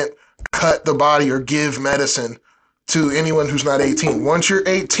 You can't cut the body or give medicine to anyone who's not 18. Once you're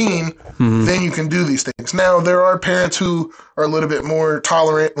 18, then you can do these things. Now, there are parents who are a little bit more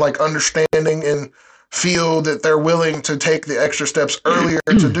tolerant, like understanding, and feel that they're willing to take the extra steps earlier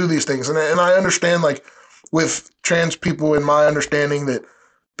to do these things. And I understand, like, with trans people, in my understanding, that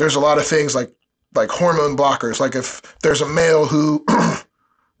there's a lot of things like hormone blockers. Like if there's a male who,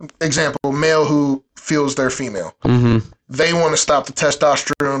 male who feels they're female. They want to stop the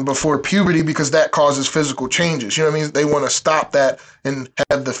testosterone before puberty because that causes physical changes. You know what I mean? They want to stop that and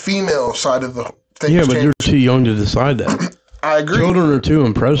have the female side of the thing. Yeah, but you're too young to decide that. I agree. Children are too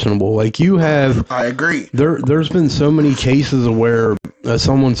impressionable. Like you have. I agree. There's been so many cases where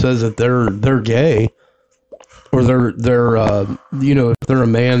someone says that they're gay, or they're if they're a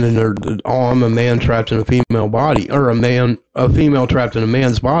man and they're I'm a man trapped in a female body, or a female trapped in a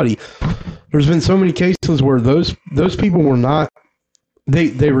man's body. There's been so many cases where those people were not,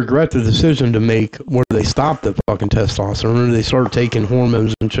 they regret the decision to make where they stop the fucking testosterone or they start taking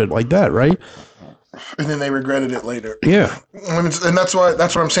hormones and shit like that, right? And then they regretted it later. Yeah. And that's what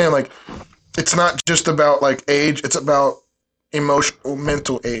I'm saying. Like, it's not just about like age. It's about emotional,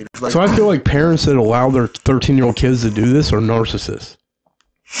 mental age. Like, So I feel like parents that allow their 13-year-old kids to do this are narcissists.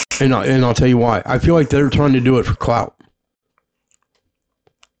 And I'll tell you why. I feel like they're trying to do it for clout.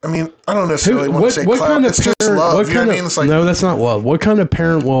 I mean, I don't necessarily want to say clout. Kind of it's just love. You know what I mean? It's like, no, that's not love. What kind of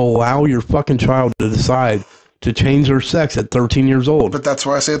parent will allow your fucking child to decide to change their sex at 13 years old? but that's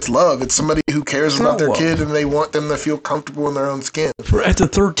why I say it's love. It's somebody who cares about their love. kid and they want them to feel comfortable in their own skin. At the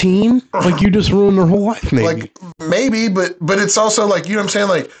 13? Like, you just ruined their whole life, maybe. Like, maybe, but it's also like, you know what I'm saying?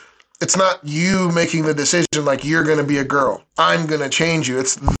 Like, it's not you making the decision, like, you're going to be a girl. I'm going to change you.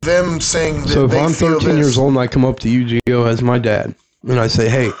 It's them saying that So if they I'm feel 13 this. years old and I come up to you, Gio, as my dad, and I say,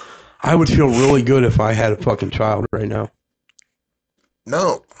 hey, I would feel really good if I had a fucking child right now.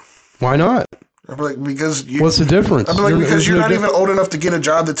 No. Why not? I'm like, because you. What's the difference? I'm like, because you're no not even old enough to get a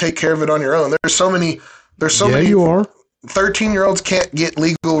job to take care of it on your own. There's so many. Yeah, you are. 13-year-olds can't get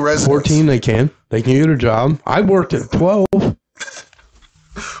legal residence. 14, they can. They can get a job. I worked at 12.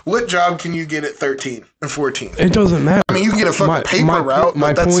 What job can you get at 13 and 14? It doesn't matter. I mean, you can get a fucking paper route,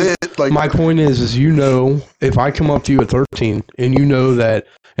 but that's it. Like, my point is you know, if I come up to you at 13 and you know that,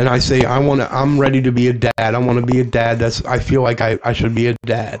 and I say I'm ready to be a dad. I want to be a dad. I feel like I should be a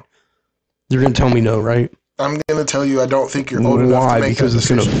dad. You're gonna tell me no, right? I'm gonna tell you I don't think you're old enough to Why? make Because that it's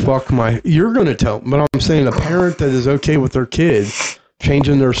gonna decision. fuck my. You're gonna tell, but I'm saying a parent that is okay with their kid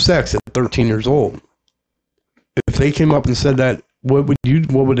changing their sex at 13 years old. If they came up and said that, what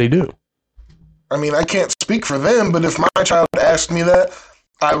would they do? I mean, I can't speak for them, but if my child asked me that,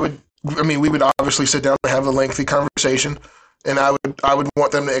 we would obviously sit down and have a lengthy conversation, and I would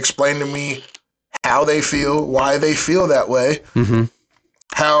want them to explain to me how they feel, why they feel that way, Mm-hmm.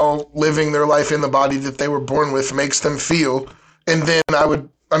 how living their life in the body that they were born with makes them feel, and then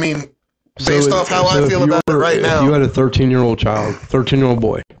based off how I feel about it right if now. you had a 13-year-old child, 13-year-old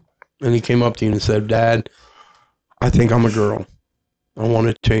boy, and he came up to you and said, Dad, I think I'm a girl. I want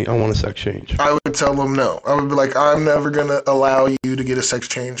to change. I want a sex change. I would tell them no. I would be like, I'm never gonna allow you to get a sex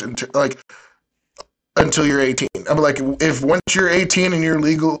change until you're 18. I'd be like, if once you're 18 and you're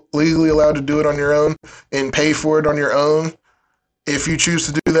legally allowed to do it on your own and pay for it on your own, if you choose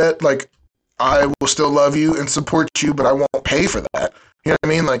to do that, like, I will still love you and support you, but I won't pay for that. You know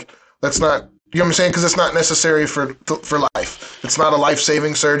what I mean? Like, that's not. You know what I'm saying? Because it's not necessary for life. It's not a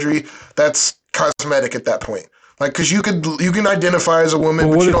life-saving surgery. That's cosmetic at that point. Like, because you can identify as a woman,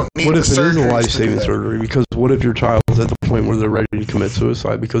 but you don't need the surgery. What if it is a life-saving surgery? Because what if your child is at the point where they're ready to commit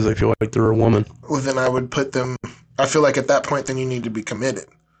suicide because they feel like they're a woman? Well, then I would put them. I feel like at that point, then you need to be committed.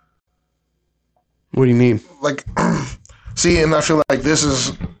 What do you mean? Like, see, and I feel like this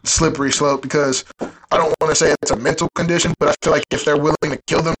is slippery slope because I don't want to say it's a mental condition, but I feel like if they're willing to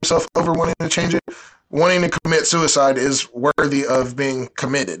kill themselves over wanting to change it, wanting to commit suicide is worthy of being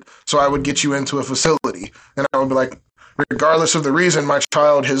committed. So I would get you into a facility, and I would be like, regardless of the reason, my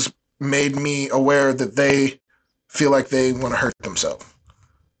child has made me aware that they feel like they want to hurt themselves.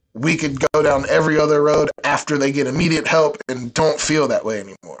 We could go down every other road after they get immediate help and don't feel that way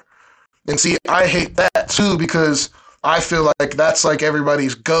anymore. And see, I hate that too because I feel like that's like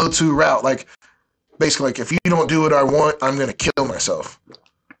everybody's go-to route. Like, basically, like, if you don't do what I want, I'm going to kill myself.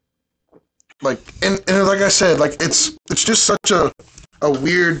 Like, and like I said, like, it's just such a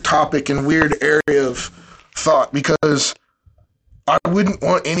weird topic and weird area of thought because I wouldn't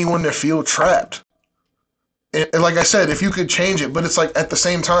want anyone to feel trapped. And like I said, if you could change it, but it's like at the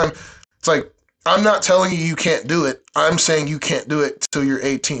same time, it's like, I'm not telling you can't do it. I'm saying you can't do it till you're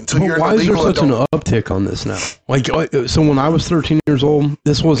 18. Till you're Why an is there illegal such adult. an uptick on this now? Like, so when I was 13 years old,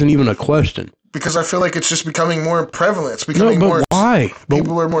 this wasn't even a question. Because I feel like it's just becoming more prevalent. It's becoming No, but more. why? But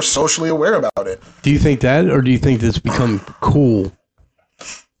People are more socially aware about it. do you think that, or do you think it's become cool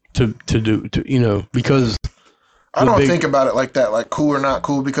to do, you know, because I don't think about it like that, like cool or not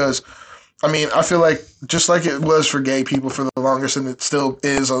cool, because, I mean, I feel like just like it was for gay people for the longest, and it still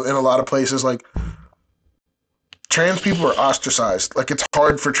is in a lot of places, like, trans people are ostracized. Like, it's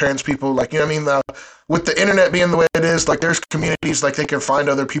hard for trans people, like, you know what I mean? With the internet being the way it is, like, there's communities, like, they can find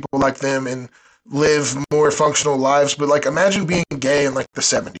other people like them and live more functional lives, but, like, imagine being gay in, like, the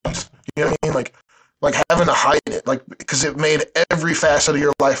 70s. You know what I mean? Like having to hide it, like, because it made every facet of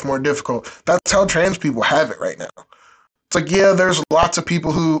your life more difficult. That's how trans people have it right now. It's like, yeah, there's lots of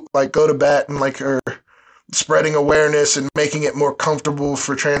people who, like, go to bat and, like, are spreading awareness and making it more comfortable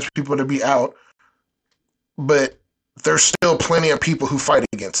for trans people to be out, but there's still plenty of people who fight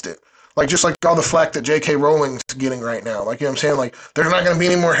against it. Like, just like all the flack that J.K. Rowling's getting right now. Like, you know what I'm saying? Like, there's not going to be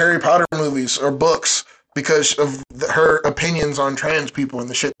any more Harry Potter movies or books because of her opinions on trans people and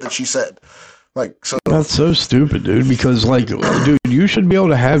the shit that she said. Like, so that's so stupid, dude, because, like, dude, you should be able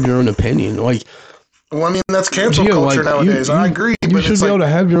to have your own opinion. Like, Well, I mean, that's cancel Gio, culture nowadays. I agree. You but should it's be able to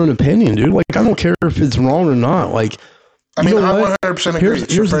have your own opinion, dude. Like, I don't care if it's wrong or not. Like, I mean, I 100% agree.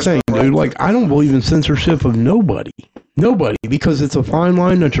 Here's the thing, dude. Like, I don't believe in censorship of nobody. Nobody. Because it's a fine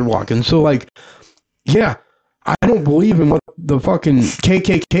line that you're walking. So, like, yeah, I don't believe in what the fucking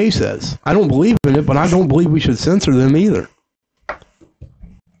KKK says. I don't believe in it, but I don't believe we should censor them either.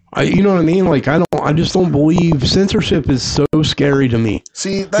 You know what I mean? Like, I just don't believe censorship is so scary to me.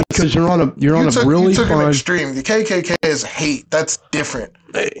 See, that's because you're on a really you took fine an extreme. The KKK is hate. That's different.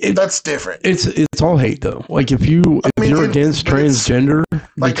 That's different. It's all hate though. Like if you're against transgender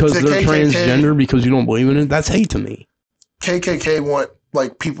like because the they're KKK, transgender because you don't believe in it, that's hate to me. KKK want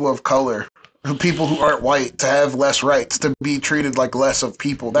like people of color, people who aren't white, to have less rights, to be treated like less of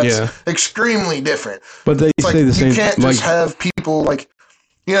people. That's extremely different. But they say the same. You can't just have people like.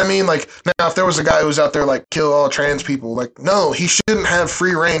 You know what I mean? Like, now, if there was a guy who's out there, like, kill all trans people, like, no, he shouldn't have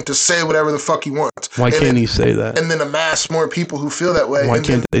free reign to say whatever the fuck he wants. Why can't he say that? And then amass more people who feel that way. Why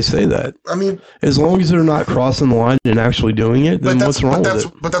can't they say that? I mean... As long as they're not crossing the line and actually doing it, then what's wrong with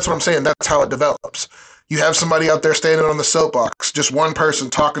it? But that's what I'm saying. That's how it develops. You have somebody out there standing on the soapbox, just one person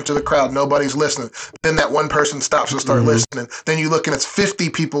talking to the crowd, nobody's listening. Then that one person stops and starts listening. Then you look and it's 50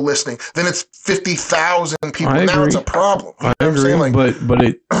 people listening. Then it's 50,000 people. Now it's a problem. I agree, but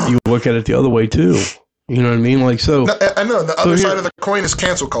you look at it the other way too. You know what I mean? Like so. No, I know the other side of the coin is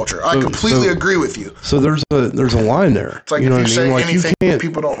cancel culture. I completely agree with you. So there's a line there. It's like you know if you say like anything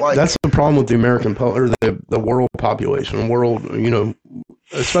people don't like. That's the problem with the American or the world population,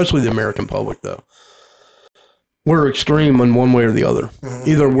 especially the American public though. We're extreme in one way or the other. Mm-hmm.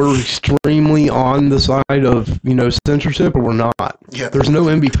 Either we're extremely on the side of, censorship or we're not. Yeah. There's no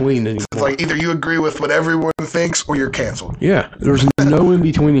in between anymore. It's like either you agree with what everyone thinks or you're canceled. Yeah. There's no in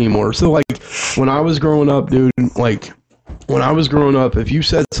between anymore. So like when I was growing up, dude, if you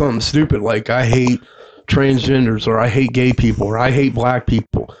said something stupid like I hate transgenders or I hate gay people or I hate black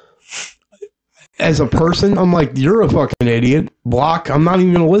people, as a person, I'm like, you're a fucking idiot. Block. I'm not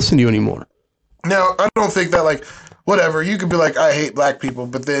even going to listen to you anymore. Now, I don't think that, like, whatever, you could be like, I hate black people,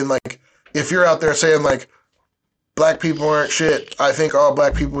 but then, like, if you're out there saying, like, black people aren't shit, I think all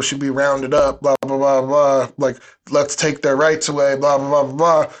black people should be rounded up, blah, blah, blah, blah, like, let's take their rights away, blah, blah, blah,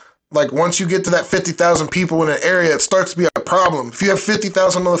 blah, blah. Like, once you get to that 50,000 people in an area, it starts to be a problem. If you have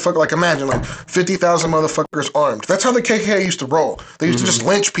 50,000 motherfuckers, like, imagine, like, 50,000 motherfuckers armed. That's how the KKK used to roll. They used to just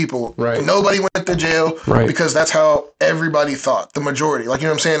lynch people. Right. Nobody went to jail because that's how everybody thought, the majority. Like, you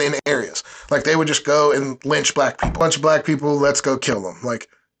know what I'm saying, in areas. Like, they would just go and lynch black people. Bunch of black people, let's go kill them. Like,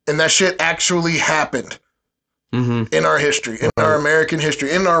 and that shit actually happened. Mm-hmm. In our history, in our American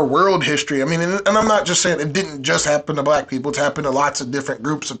history, in our world history. I mean, and I'm not just saying it didn't just happen to black people. It's happened to lots of different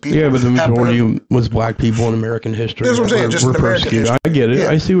groups of people. Yeah, but the majority was black people in American history. That's what I'm saying, just in American history. I get it. Yeah.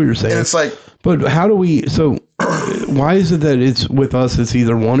 I see what you're saying. And it's like... But how do we... So, why is it that it's with us, it's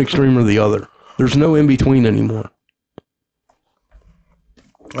either one extreme or the other? There's no in-between anymore.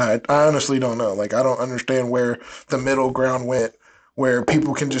 I honestly don't know. Like, I don't understand where the middle ground went, where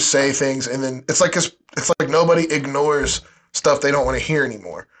people can just say things and then it's like nobody ignores stuff they don't want to hear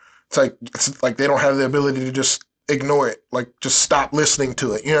anymore. It's like they don't have the ability to just ignore it, like just stop listening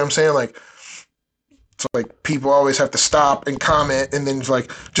to it. You know what I'm saying? Like, it's like people always have to stop and comment, and then it's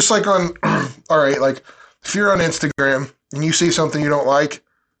like just like on all right, like if you're on Instagram and you see something you don't like,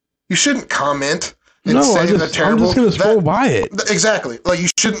 you shouldn't comment. I'm just going to scroll by it. Exactly. Like, you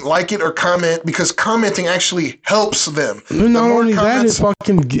shouldn't like it or comment because commenting actually helps them. Not only that,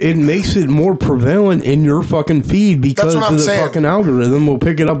 it makes it more prevalent in your fucking feed because of the fucking algorithm will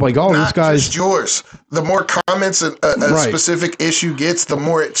pick it up like, oh, this guy's... Not just yours. The more comments a specific issue gets, the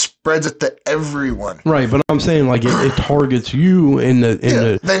more it spreads it to everyone. Right, but I'm saying, like, it targets you in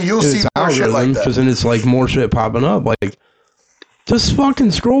the then you'll see more shit like that. Because then it's like more shit popping up. Like, just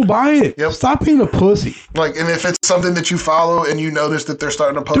fucking scroll by it. Yep. Stop being a pussy. Like, and if it's something that you follow and you notice that they're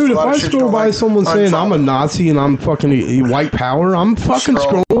starting to post a lot of shit, if I scroll by someone saying I'm a Nazi and I'm fucking white power, I'm fucking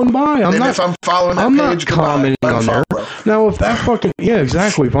scrolling by. If I'm following that page, not commenting on there. Now, if that fucking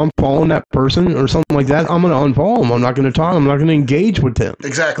exactly. If I'm following that person or something like that, I'm gonna unfollow them. I'm not gonna talk. I'm not gonna engage with them.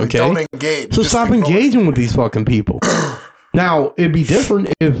 Exactly. Okay? Don't engage. So stop engaging with these fucking people. Now, it'd be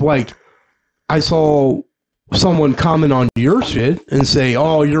different if, like, I saw someone comment on your shit and say,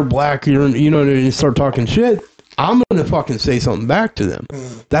 oh, you're black, and start talking shit, I'm going to fucking say something back to them.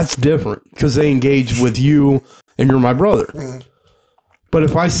 That's different because they engage with you and you're my brother. But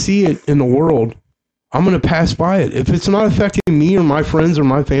if I see it in the world, I'm going to pass by it. If it's not affecting me or my friends or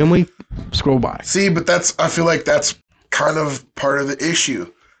my family, scroll by. See, but I feel like that's kind of part of the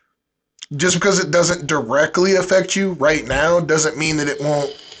issue. Just because it doesn't directly affect you right now doesn't mean that it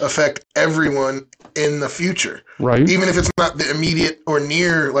won't affect everyone in the future. Right. Even if it's not the immediate or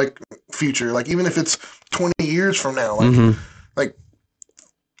near like future, like even if it's 20 years from now, like like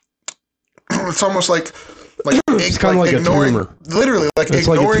it's almost like it's kind of like ignoring, a tumor. Literally, like it's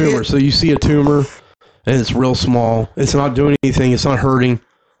like a ignoring tumor. it. So you see a tumor, and it's real small. It's not doing anything. It's not hurting.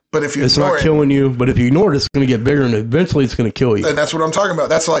 But if you it's ignore not killing you. But if you ignore it, it's going to get bigger, and eventually it's going to kill you. And that's what I'm talking about.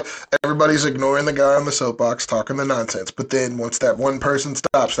 That's like everybody's ignoring the guy on the soapbox talking the nonsense. But then once that one person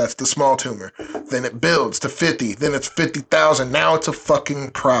stops, that's the small tumor. Then it builds to 50. Then it's 50,000. Now it's a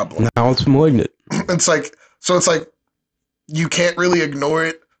fucking problem. Now it's malignant. It's like, so it's like you can't really ignore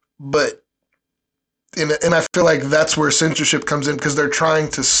it, but and I feel like that's where censorship comes in, because they're trying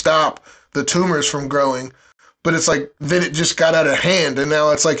to stop the tumors from growing. But it's like, then it just got out of hand, and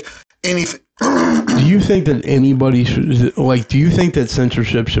now it's like anything. Do you think that anybody should, like, do you think that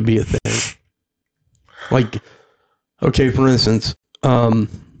censorship should be a thing? Like, okay, for instance, Mark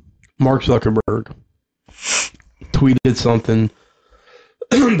Zuckerberg tweeted something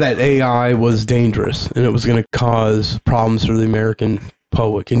that AI was dangerous and it was going to cause problems for the American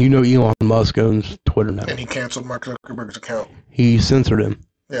public. And you know Elon Musk owns Twitter now. And he canceled Mark Zuckerberg's account. He censored him.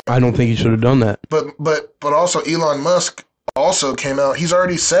 Yeah. I don't think he should have done that. But also Elon Musk also came out. He's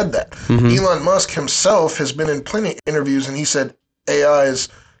already said that. Elon Musk himself has been in plenty of interviews, and he said AI is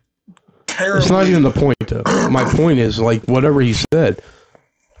terribly... It's not even the point, though. My point is, like, whatever he said,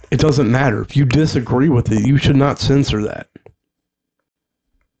 it doesn't matter. If you disagree with it, you should not censor that.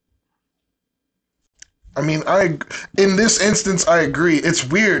 I mean, in this instance, I agree. It's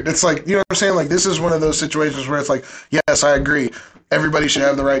weird. It's like, you know what I'm saying? Like, this is one of those situations where it's like, yes, I agree. Everybody should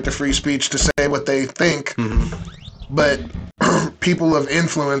have the right to free speech to say what they think. But people of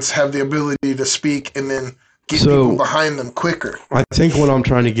influence have the ability to speak and then get people behind them quicker. I think what I'm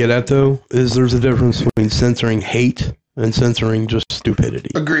trying to get at, though, is there's a difference between censoring hate and censoring just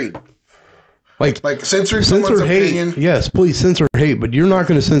stupidity. Agreed. Like censoring someone's hate, opinion. Yes, please censor hate, but you're not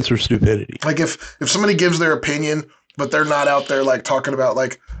going to censor stupidity. Like if somebody gives their opinion, but they're not out there like talking about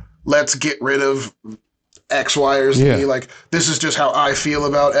like, let's get rid of X, Y, or Z. Yeah. Like, this is just how I feel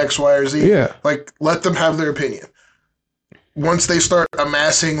about X, Y, or Z. Yeah. Like, let them have their opinion. Once they start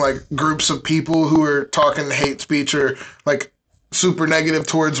amassing like groups of people who are talking hate speech or like super negative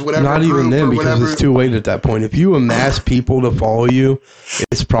towards whatever not group even then, or because whatever, it's too late at that point. If you amass people to follow you,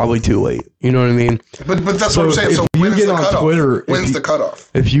 it's probably too late. You know what I mean? But that's what I'm saying. So you get on Twitter, when's the cutoff?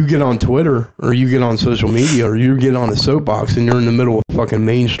 If you get on Twitter or you get on social media or you get on a soapbox and you're in the middle of fucking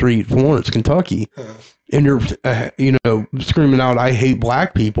Main Street, Florence, Kentucky, and you're screaming out, "I hate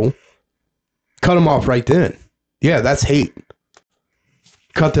black people," cut them off right then. Yeah, that's hate.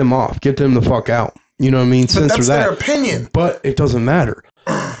 Cut them off. Get them the fuck out. You know what I mean? Censor that's that. Their opinion. But it doesn't matter.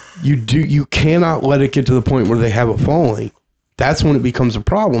 You cannot let it get to the point where they have a following. That's when it becomes a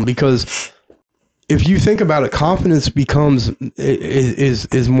problem, because if you think about it, confidence becomes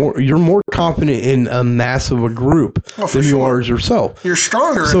is more. You're more confident in a mass of a group than you are as yourself. You're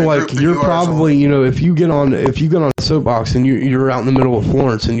stronger. So in a like group than you're you probably if you get on a soapbox and you're out in the middle of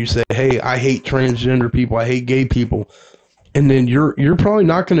Florence and you say, "Hey, I hate transgender people. I hate gay people," and then you're probably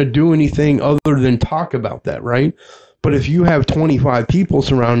not going to do anything other than talk about that, right? But if you have 25 people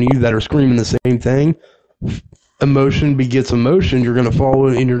surrounding you that are screaming the same thing, emotion begets emotion. You're going to follow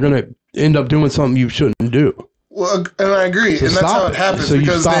it, and you're going to end up doing something you shouldn't do. Well, and I agree, So and that's how it happens. So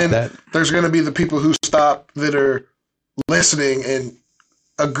because then that. There's going to be the people who stop that are listening and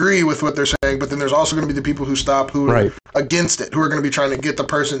agree with what they're saying, but then there's also going to be the people who stop who are against it, who are going to be trying to get the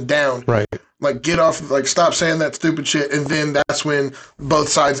person down. Right. Like, get off, like, stop saying that stupid shit, and then that's when both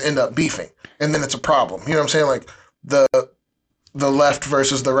sides end up beefing, and then it's a problem. You know what I'm saying? Like, the left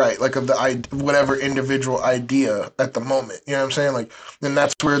versus the right, like, of the whatever individual idea at the moment. You know what I'm saying? Like, and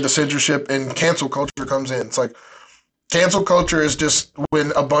that's where the censorship and cancel culture comes in. It's like, cancel culture is just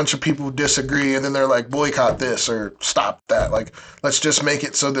when a bunch of people disagree, and then they're like, boycott this or stop that. Like, let's just make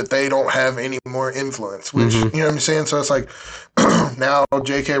it so that they don't have any more influence, which, you know what I'm saying? So it's like, now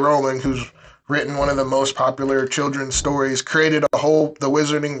J.K. Rowling, who's written one of the most popular children's stories, created the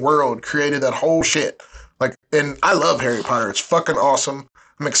Wizarding World, created that whole shit. Like, and I love Harry Potter. It's fucking awesome.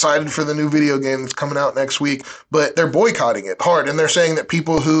 I'm excited for the new video game that's coming out next week, but they're boycotting it hard, and they're saying that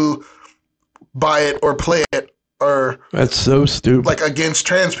people who buy it or play it are... That's so stupid. Like, against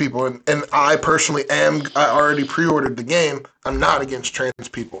trans people, and I personally am. I already pre-ordered the game. I'm not against trans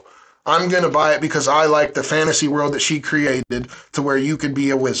people. I'm going to buy it because I like the fantasy world that she created to where you could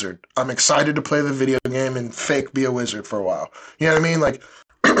be a wizard. I'm excited to play the video game and fake be a wizard for a while. You know what I mean? Like,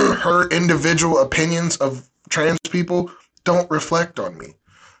 her individual opinions of trans people don't reflect on me.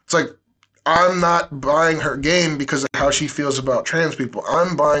 It's like, I'm not buying her game because of how she feels about trans people.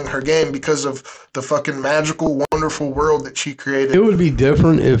 I'm buying her game because of the fucking magical, wonderful world that she created. It would be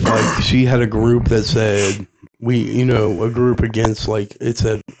different if like she had a group that said a group against like it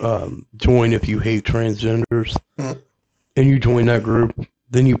said join if you hate transgenders, and you join that group,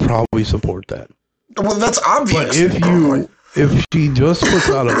 then you probably support that. Well, that's obvious. But if she just puts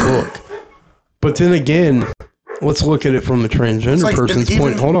out a book, but then again, let's look at it from a transgender person's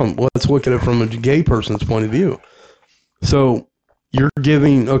point. Hold on, let's look at it from a gay person's point of view. So you're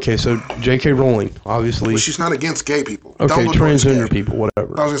giving so J.K. Rowling, obviously. Well, she's not against gay people. Okay, transgender people,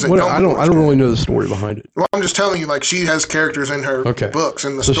 whatever. I was gonna say, I don't really know the story behind it. Well, I'm just telling you, like she has characters in her books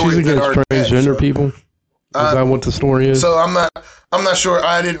and the so stories she's against that are transgender people. Is that what the story is? So I'm not sure.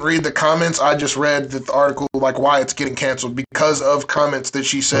 I didn't read the comments. I just read the article, like why it's getting canceled because of comments that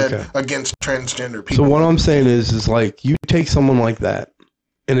she said against transgender people. So what I'm saying is like you take someone like that,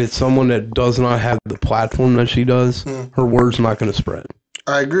 and it's someone that does not have the platform that she does. Her word's not going to spread.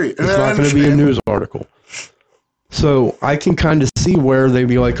 I agree. It's not going to be a news article. So I can kind of see where they'd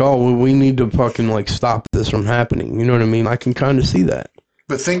be like, oh, well, we need to fucking like stop this from happening. You know what I mean? I can kind of see that.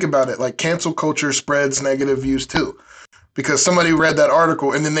 But think about it, like cancel culture spreads negative views too. Because somebody read that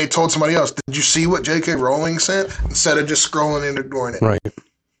article and then they told somebody else, did you see what J.K. Rowling said? Instead of just scrolling and ignoring it. Right.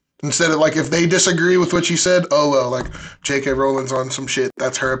 Instead of like, if they disagree with what she said, oh well, like J.K. Rowling's on some shit,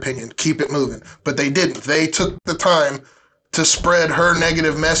 that's her opinion, keep it moving. But they didn't. They took the time to spread her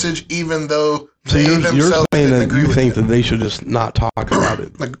negative message even though they themselves didn't agree with it. You think that they should just not talk about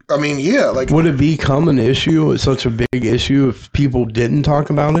it? Like, I mean, yeah. Like, would it become an issue, such a big issue, if people didn't talk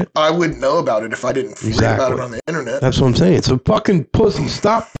about it? I wouldn't know about it if I didn't read about it on the internet. That's what I'm saying. So fucking pussy,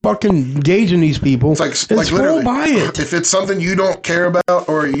 stop fucking engaging these people. It's like scroll by it. If it's something you don't care about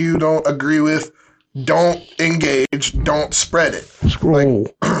or you don't agree with, don't engage, don't spread it. Scroll.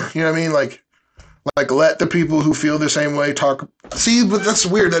 Like, you know what I mean? Like let the people who feel the same way talk. See, but that's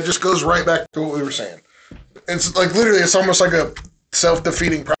weird. That just goes right back to what we were saying. It's like literally, it's almost like a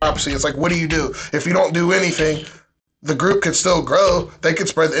self-defeating prophecy. It's like, what do? If you don't do anything, the group could still grow. They could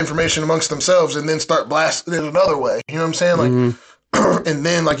spread the information amongst themselves and then start blasting it another way. You know what I'm saying? Like, and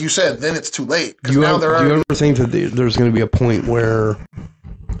then, like you said, then it's too late. Do you ever think that there's going to be a point where?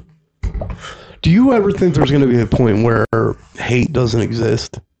 Do you ever think there's going to be a point where hate doesn't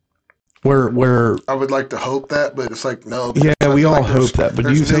exist? Where I would like to hope that, but it's like no. Yeah, we all hope that. But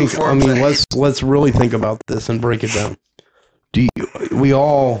do you think? I mean, let's really think about this and break it down. We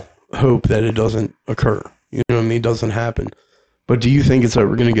all hope that it doesn't occur? You know what I mean? It doesn't happen. But do you think it's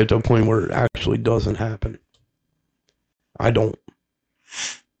ever going to get to a point where it actually doesn't happen? I don't.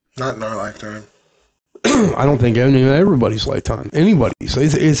 Not in our lifetime. I don't think everybody's lifetime. Anybody's.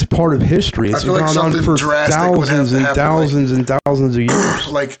 It's part of history. It's gone on for thousands and thousands and thousands of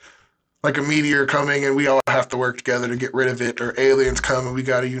years. Like a meteor coming and we all have to work together to get rid of it, or aliens come and we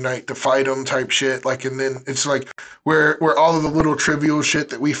got to unite to fight them type shit. Like, and then it's like where all of the little trivial shit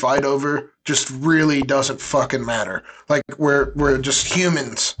that we fight over just really doesn't fucking matter. Like we're just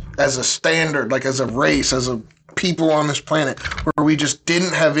humans as a standard, like as a race, as a people on this planet, where we just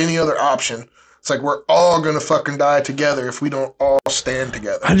didn't have any other option. It's like we're all gonna fucking die together if we don't all stand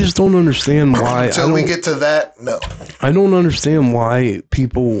together. I just don't understand why. Until we get to that, no. I don't understand why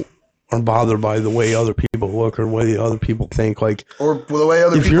people are bothered by the way other people look or the way other people think. Like, or the way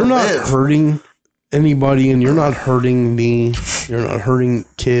other people live. If you're not hurting anybody and you're not hurting me, you're not hurting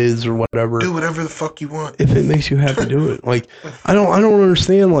kids or whatever. Do whatever the fuck you want. If it makes you happy, do it. Like, I don't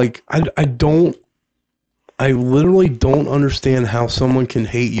understand. Like, I literally don't understand how someone can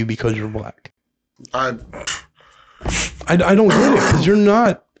hate you because you're black. I don't get it, because you're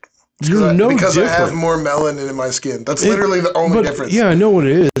not. You're no because different. I have more melanin in my skin. That's literally the only difference. Yeah, I know what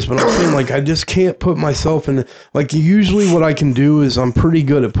it is, but I'm saying, like, I just can't put myself in. Like, usually what I can do is I'm pretty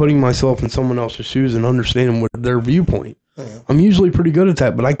good at putting myself in someone else's shoes and understanding what their viewpoint. Mm-hmm. I'm usually pretty good at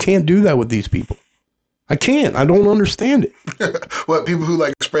that, but I can't do that with these people. I can't. I don't understand it. What, people who,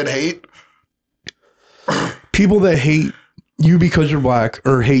 like, spread hate? People that hate you because you're black,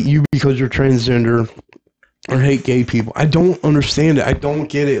 or hate you because you're transgender, or hate gay people. I don't understand it. I don't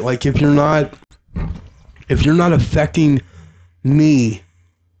get it. Like, if you're not affecting me,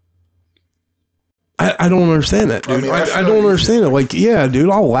 I don't understand that, dude. I mean, I don't understand it. Like, yeah, dude,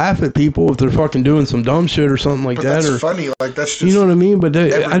 I'll laugh at people if they're fucking doing some dumb shit or something like that. That's funny. Like, that's just, you know what I mean? But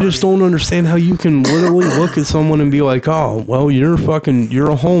I just don't understand how you can literally look at someone and be like, oh, well, you're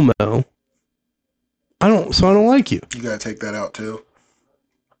a homo. I don't like you. You gotta take that out too.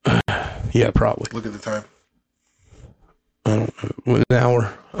 Yeah, probably. Look at the time. I don't know, an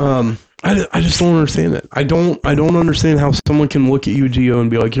hour. I just don't understand it. I don't understand how someone can look at you, Gio, and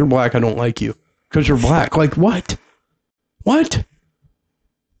be like, "You're black. I don't like you because you're black." Like what? What?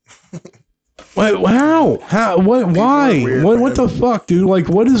 What? How? What? Why? Weird, What the fuck, dude? Like,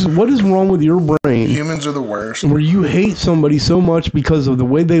 what is wrong with your brain? Humans are the worst. Where you hate somebody so much because of the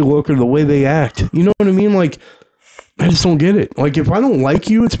way they look or the way they act. You know what I mean? Like, I just don't get it. Like, if I don't like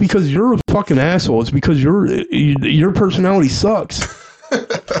you, it's because you're a fucking asshole. It's because your personality sucks.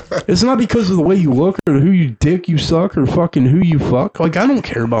 It's not because of the way you look or who you dick you suck or fucking who you fuck. Like, I don't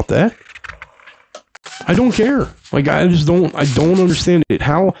care about that. I don't care. Like, I don't understand it.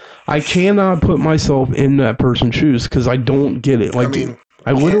 How I cannot put myself in that person's shoes because I don't get it. Like, I mean,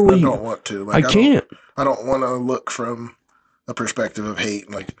 I literally I don't want to. Like, I can't. I don't want to look from a perspective of hate.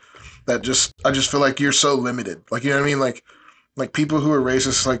 Like that. I just feel like you're so limited. Like, you know what I mean? Like people who are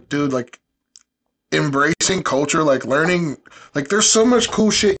racist. Like, dude, like embracing culture. Like learning. Like, there's so much cool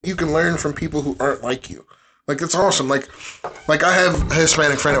shit you can learn from people who aren't like you. Like, it's awesome. Like I have a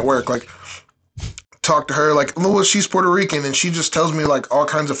Hispanic friend at work. Like, talk to her, like, well, she's Puerto Rican, and she just tells me, like, all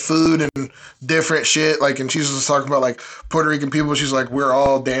kinds of food and different shit, like, and she's just talking about, like, Puerto Rican people. She's like, we're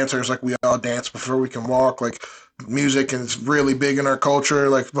all dancers, like, we all dance before we can walk, like, music is really big in our culture,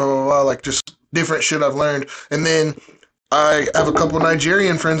 like, blah, blah, blah, like, just different shit I've learned. And then I have a couple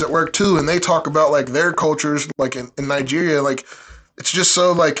Nigerian friends at work, too, and they talk about, like, their cultures, like, in Nigeria. Like, it's just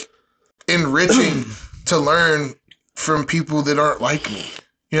so, like, enriching to learn from people that aren't like me.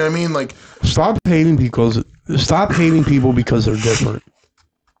 You know what I mean? Like, stop hating people because they're different.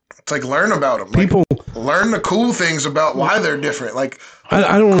 It's like, learn about them. People learn the cool things about why they're different. Like,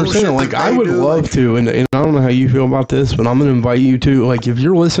 I don't understand. Like, I would love to, and I don't know how you feel about this, but I'm gonna invite you to. Like, if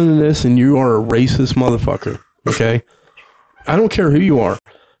you're listening to this and you are a racist motherfucker, okay, I don't care who you are,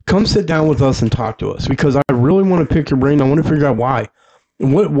 come sit down with us and talk to us because I really want to pick your brain. I want to figure out why.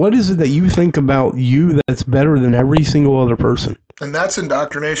 What is it that you think about you that's better than every single other person? And that's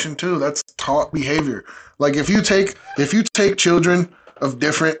indoctrination too. That's taught behavior. Like, if you take children of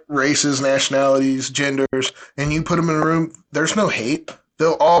different races, nationalities, genders, and you put them in a room, there's no hate.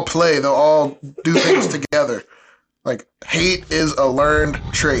 They'll all play. They'll all do things together. Like, hate is a learned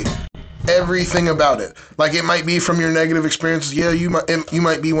trait. Everything about it. Like, it might be from your negative experiences. Yeah, you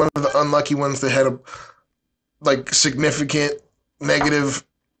might be one of the unlucky ones that had a, like, significant negative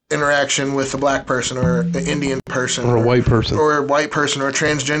interaction with a black person or an Indian person or a white person or a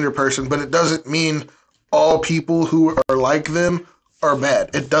transgender person, but it doesn't mean all people who are like them are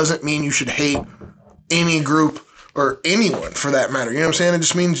bad. It doesn't mean you should hate any group or anyone for that matter. You know what I'm saying? It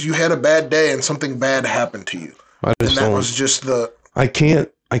just means you had a bad day and something bad happened to you. I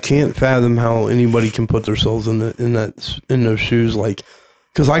can't fathom how anybody can put themselves in those shoes, like,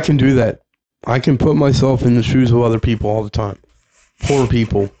 because I can do that. I can put myself in the shoes of other people all the time. Poor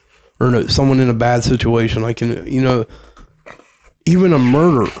people. Or no, someone in a bad situation. I can, even a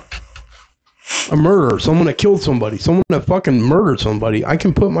murder, someone that killed somebody, someone that fucking murdered somebody. I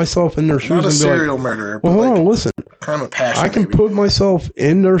can put myself in their shoes and be like, not a serial murderer. Well, hold on, listen. Kind of passion. I can put myself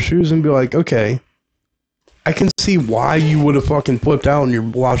in their shoes and be like, okay, I can see why you would have fucking flipped out and you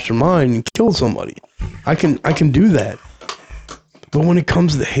lost your mind and killed somebody. I can do that. But when it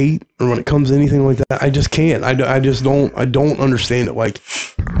comes to hate or when it comes to anything like that, I just can't. I don't understand it. Like,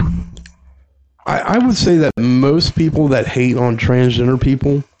 I would say that most people that hate on transgender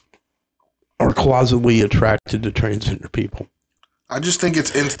people are closetly attracted to transgender people. I just think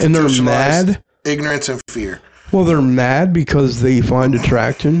it's institutionalized, and they're mad, ignorance and fear. Well, they're mad because they find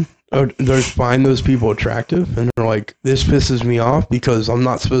attraction, or they find those people attractive, and they're like, this pisses me off because I'm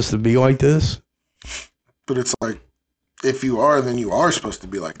not supposed to be like this. But it's like, if you are, then you are supposed to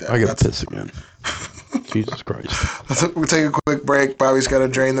be like that. I gotta piss again. Jesus Christ. We'll take a quick break. Bobby's got to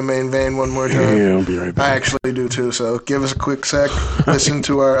drain the main vein one more time. Yeah, I'll be right back. I actually do too, so give us a quick sec. Listen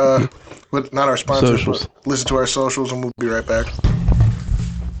to our, not our sponsors, socials. But listen to our socials, and we'll be right back.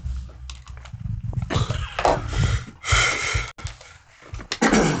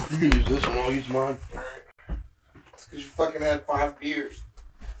 You can use this one, I'll use mine. It's because you fucking had 5 beers.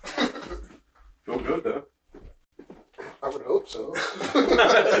 Feel good, though. I would hope so.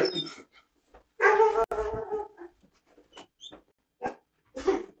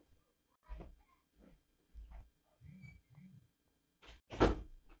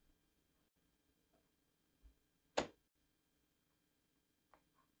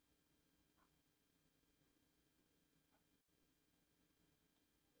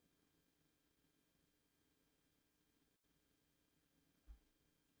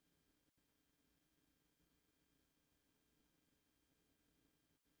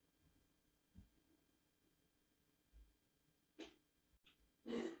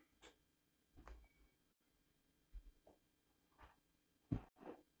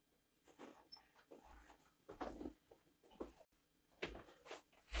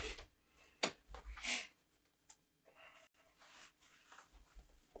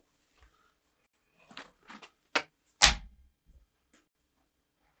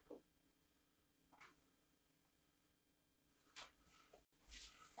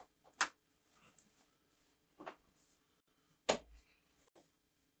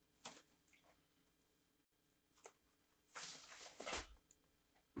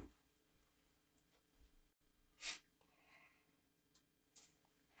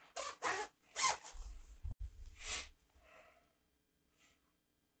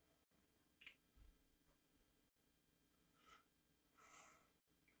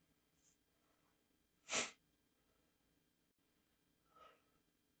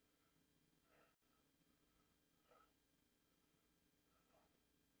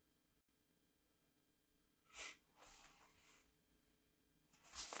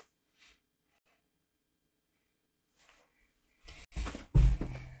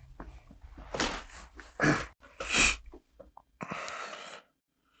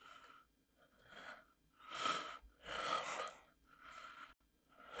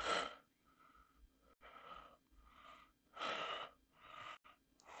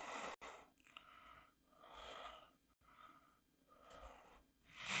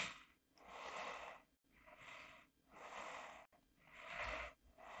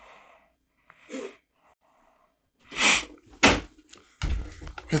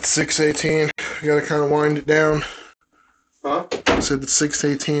 It's 6:18. We gotta kind of wind it down. Huh? I said it's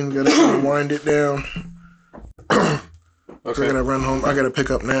 6:18. We gotta kind of wind it down. Okay. I gotta run home. I gotta pick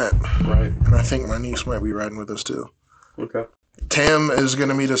up Nat. Right. And I think my niece might be riding with us too. Okay. Tam is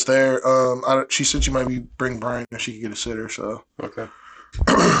gonna meet us there. She said she might bring Brian if she could get a sitter. So. Okay.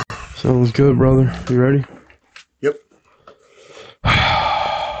 Sounds good, brother. You ready? Yep.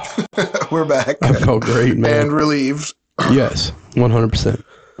 We're back. I felt great, man. And relieved. Yes, 100%.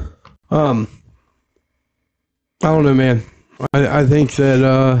 I don't know, man. I think that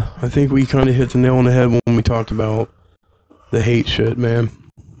I think we kind of hit the nail on the head when we talked about the hate shit, man.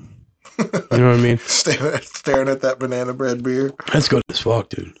 You know what I mean? Staring at that banana bread beer. That's good as fuck,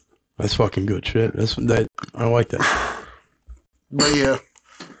 dude. That's fucking good shit. I like that. But yeah,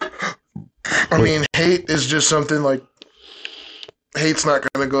 I mean, hate is just something like hate's not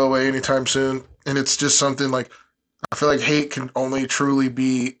gonna go away anytime soon, and it's just something like I feel like hate can only truly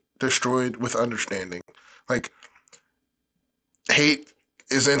be destroyed with understanding. Like hate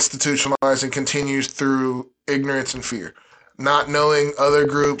is institutionalized and continues through ignorance and fear. Not knowing other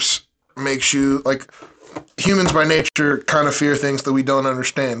groups makes you, like, humans by nature kind of fear things that we don't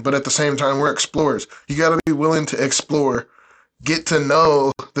understand, but at the same time, we're explorers. You got to be willing to explore, get to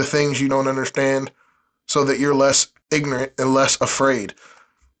know the things you don't understand so that you're less ignorant and less afraid.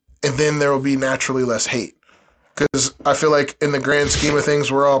 And then there will be naturally less hate. Because I feel like in the grand scheme of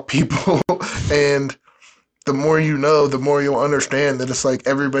things, we're all people, and the more you know, the more you'll understand that it's like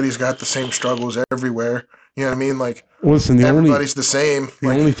everybody's got the same struggles everywhere. You know what I mean? Like, listen, everybody's the same.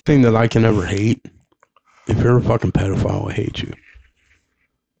 The only thing that I can ever hate, if you're a fucking pedophile, I hate you.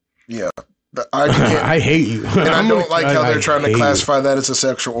 Yeah. I hate you. And I don't like how they're trying to classify that as a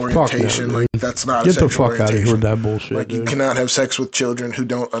sexual orientation. No, like, that's not a sexual orientation. Get the fuck out of here with that bullshit. Like, dude. You cannot have sex with children who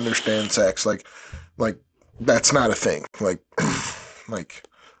don't understand sex. Like that's not a thing. Like,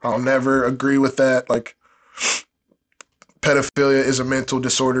 I'll never agree with that. Like, pedophilia is a mental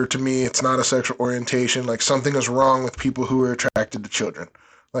disorder to me. It's not a sexual orientation. Like, something is wrong with people who are attracted to children.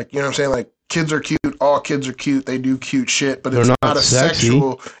 Like, you know what I'm saying? Like, kids are cute. All kids are cute. They do cute shit, but it's not a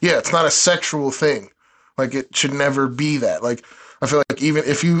sexual. Yeah, it's not a sexual thing. Like, it should never be that. Like, I feel like even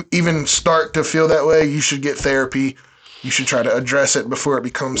if you even start to feel that way, you should get therapy. You should try to address it before it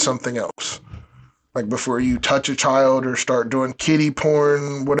becomes something else. Like, before you touch a child or start doing kiddie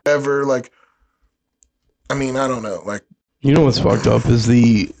porn, whatever. Like, I mean, I don't know. Like, you know what's fucked up is I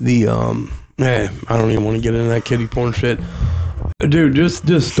don't even want to get into that kiddie porn shit. Dude,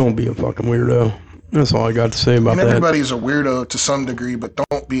 just don't be a fucking weirdo. That's all I got to say about that. Everybody's a weirdo to some degree, but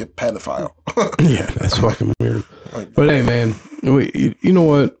don't be a pedophile. Yeah, that's fucking weird. But hey, man, you know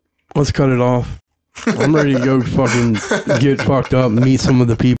what? Let's cut it off. I'm ready to go fucking get fucked up and meet some of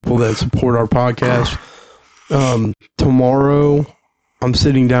the people that support our podcast. Tomorrow, I'm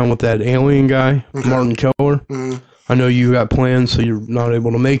sitting down with that alien guy, Martin Keller. Mm-hmm. I know you got plans, so you're not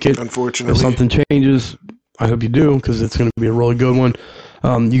able to make it. Unfortunately. If something changes, I hope you do, because it's going to be a really good one.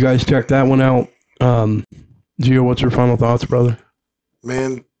 You guys check that one out. Gio, what's your final thoughts, brother?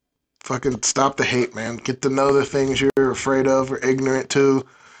 Man, fucking stop the hate, man. Get to know the things you're afraid of or ignorant to.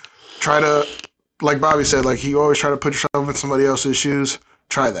 Try to, like Bobby said, like you always try to put yourself in somebody else's shoes.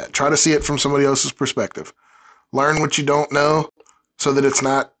 Try that. Try to see it from somebody else's perspective. Learn what you don't know so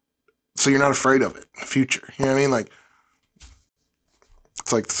that so you're not afraid of it in the future. You know what I mean? Like,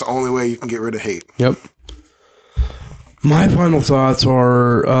 it's the only way you can get rid of hate. Yep. My final thoughts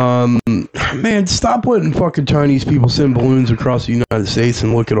are, man, stop letting fucking Chinese people send balloons across the United States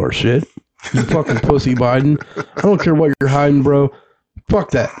and look at our shit. You fucking pussy Biden. I don't care what you're hiding, bro.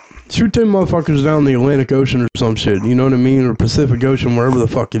 Fuck that. Shoot them motherfuckers down the Atlantic Ocean or some shit. You know what I mean? Or Pacific Ocean, wherever the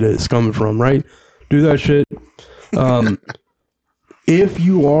fuck it is coming from, right? Do that shit. If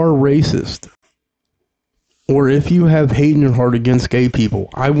you are racist, or if you have hate in your heart against gay people,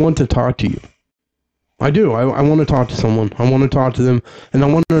 I want to talk to you. I do. I want to talk to someone. I want to talk to them, and I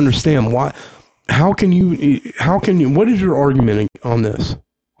want to understand why. How can you? What is your argument on this?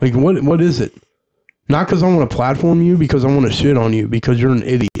 Like, what is it? Not because I want to platform you, because I want to shit on you because you're an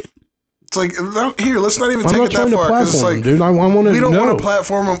idiot. It's like, here, let's not even take it that far. Because it's like, dude, I want to. We don't want to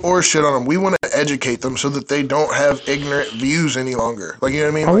platform them or shit on them. We want to educate them so that they don't have ignorant views any longer. Like, you know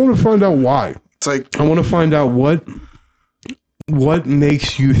what I mean? I want to find out why. It's like, I want to find out what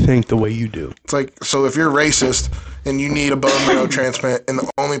makes you think the way you do. It's like, so if you're racist and you need a bone marrow transplant and the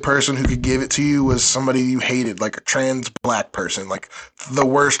only person who could give it to you was somebody you hated, like a trans black person, like the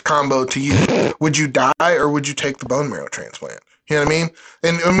worst combo to you, would you die or would you take the bone marrow transplant? You know what I mean?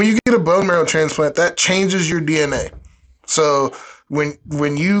 And when you get a bone marrow transplant, that changes your DNA. So when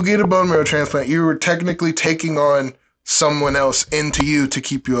you get a bone marrow transplant, you were technically taking on someone else into you to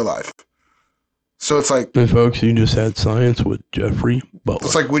keep you alive. So it's like, And folks, you just had science with Jeffrey Butler.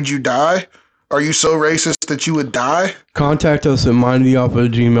 it's like, would you die? Are you so racist that you would die? Contact us at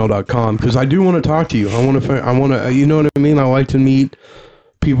mindofthealpha@gmail.com because I do want to talk to you. I want to, you know what I mean? I like to meet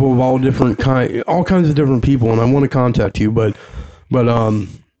people of all kinds of different people, and I want to contact you. But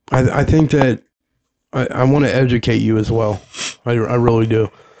I think that I want to educate you as well. I really do.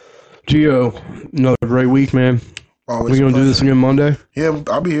 Gio, another great week, man. Always We're gonna do this again Monday. Yeah,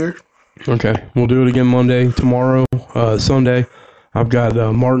 I'll be here. Okay, we'll do it again Monday. Tomorrow, Sunday, I've got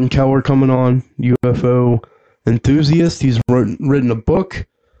Martin Keller coming on, UFO enthusiast. He's written a book,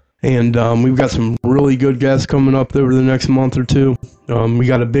 and we've got some really good guests coming up over the next month or two. We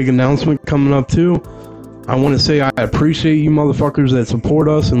got a big announcement coming up, too. I want to say I appreciate you motherfuckers that support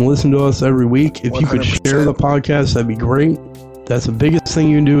us and listen to us every week. If you could 100%. share the podcast, that'd be great. That's the biggest thing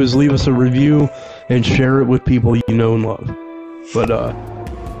you can do is leave us a review and share it with people you know and love. But,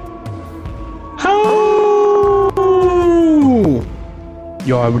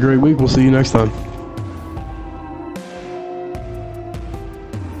 y'all have a great week. We'll see you next time.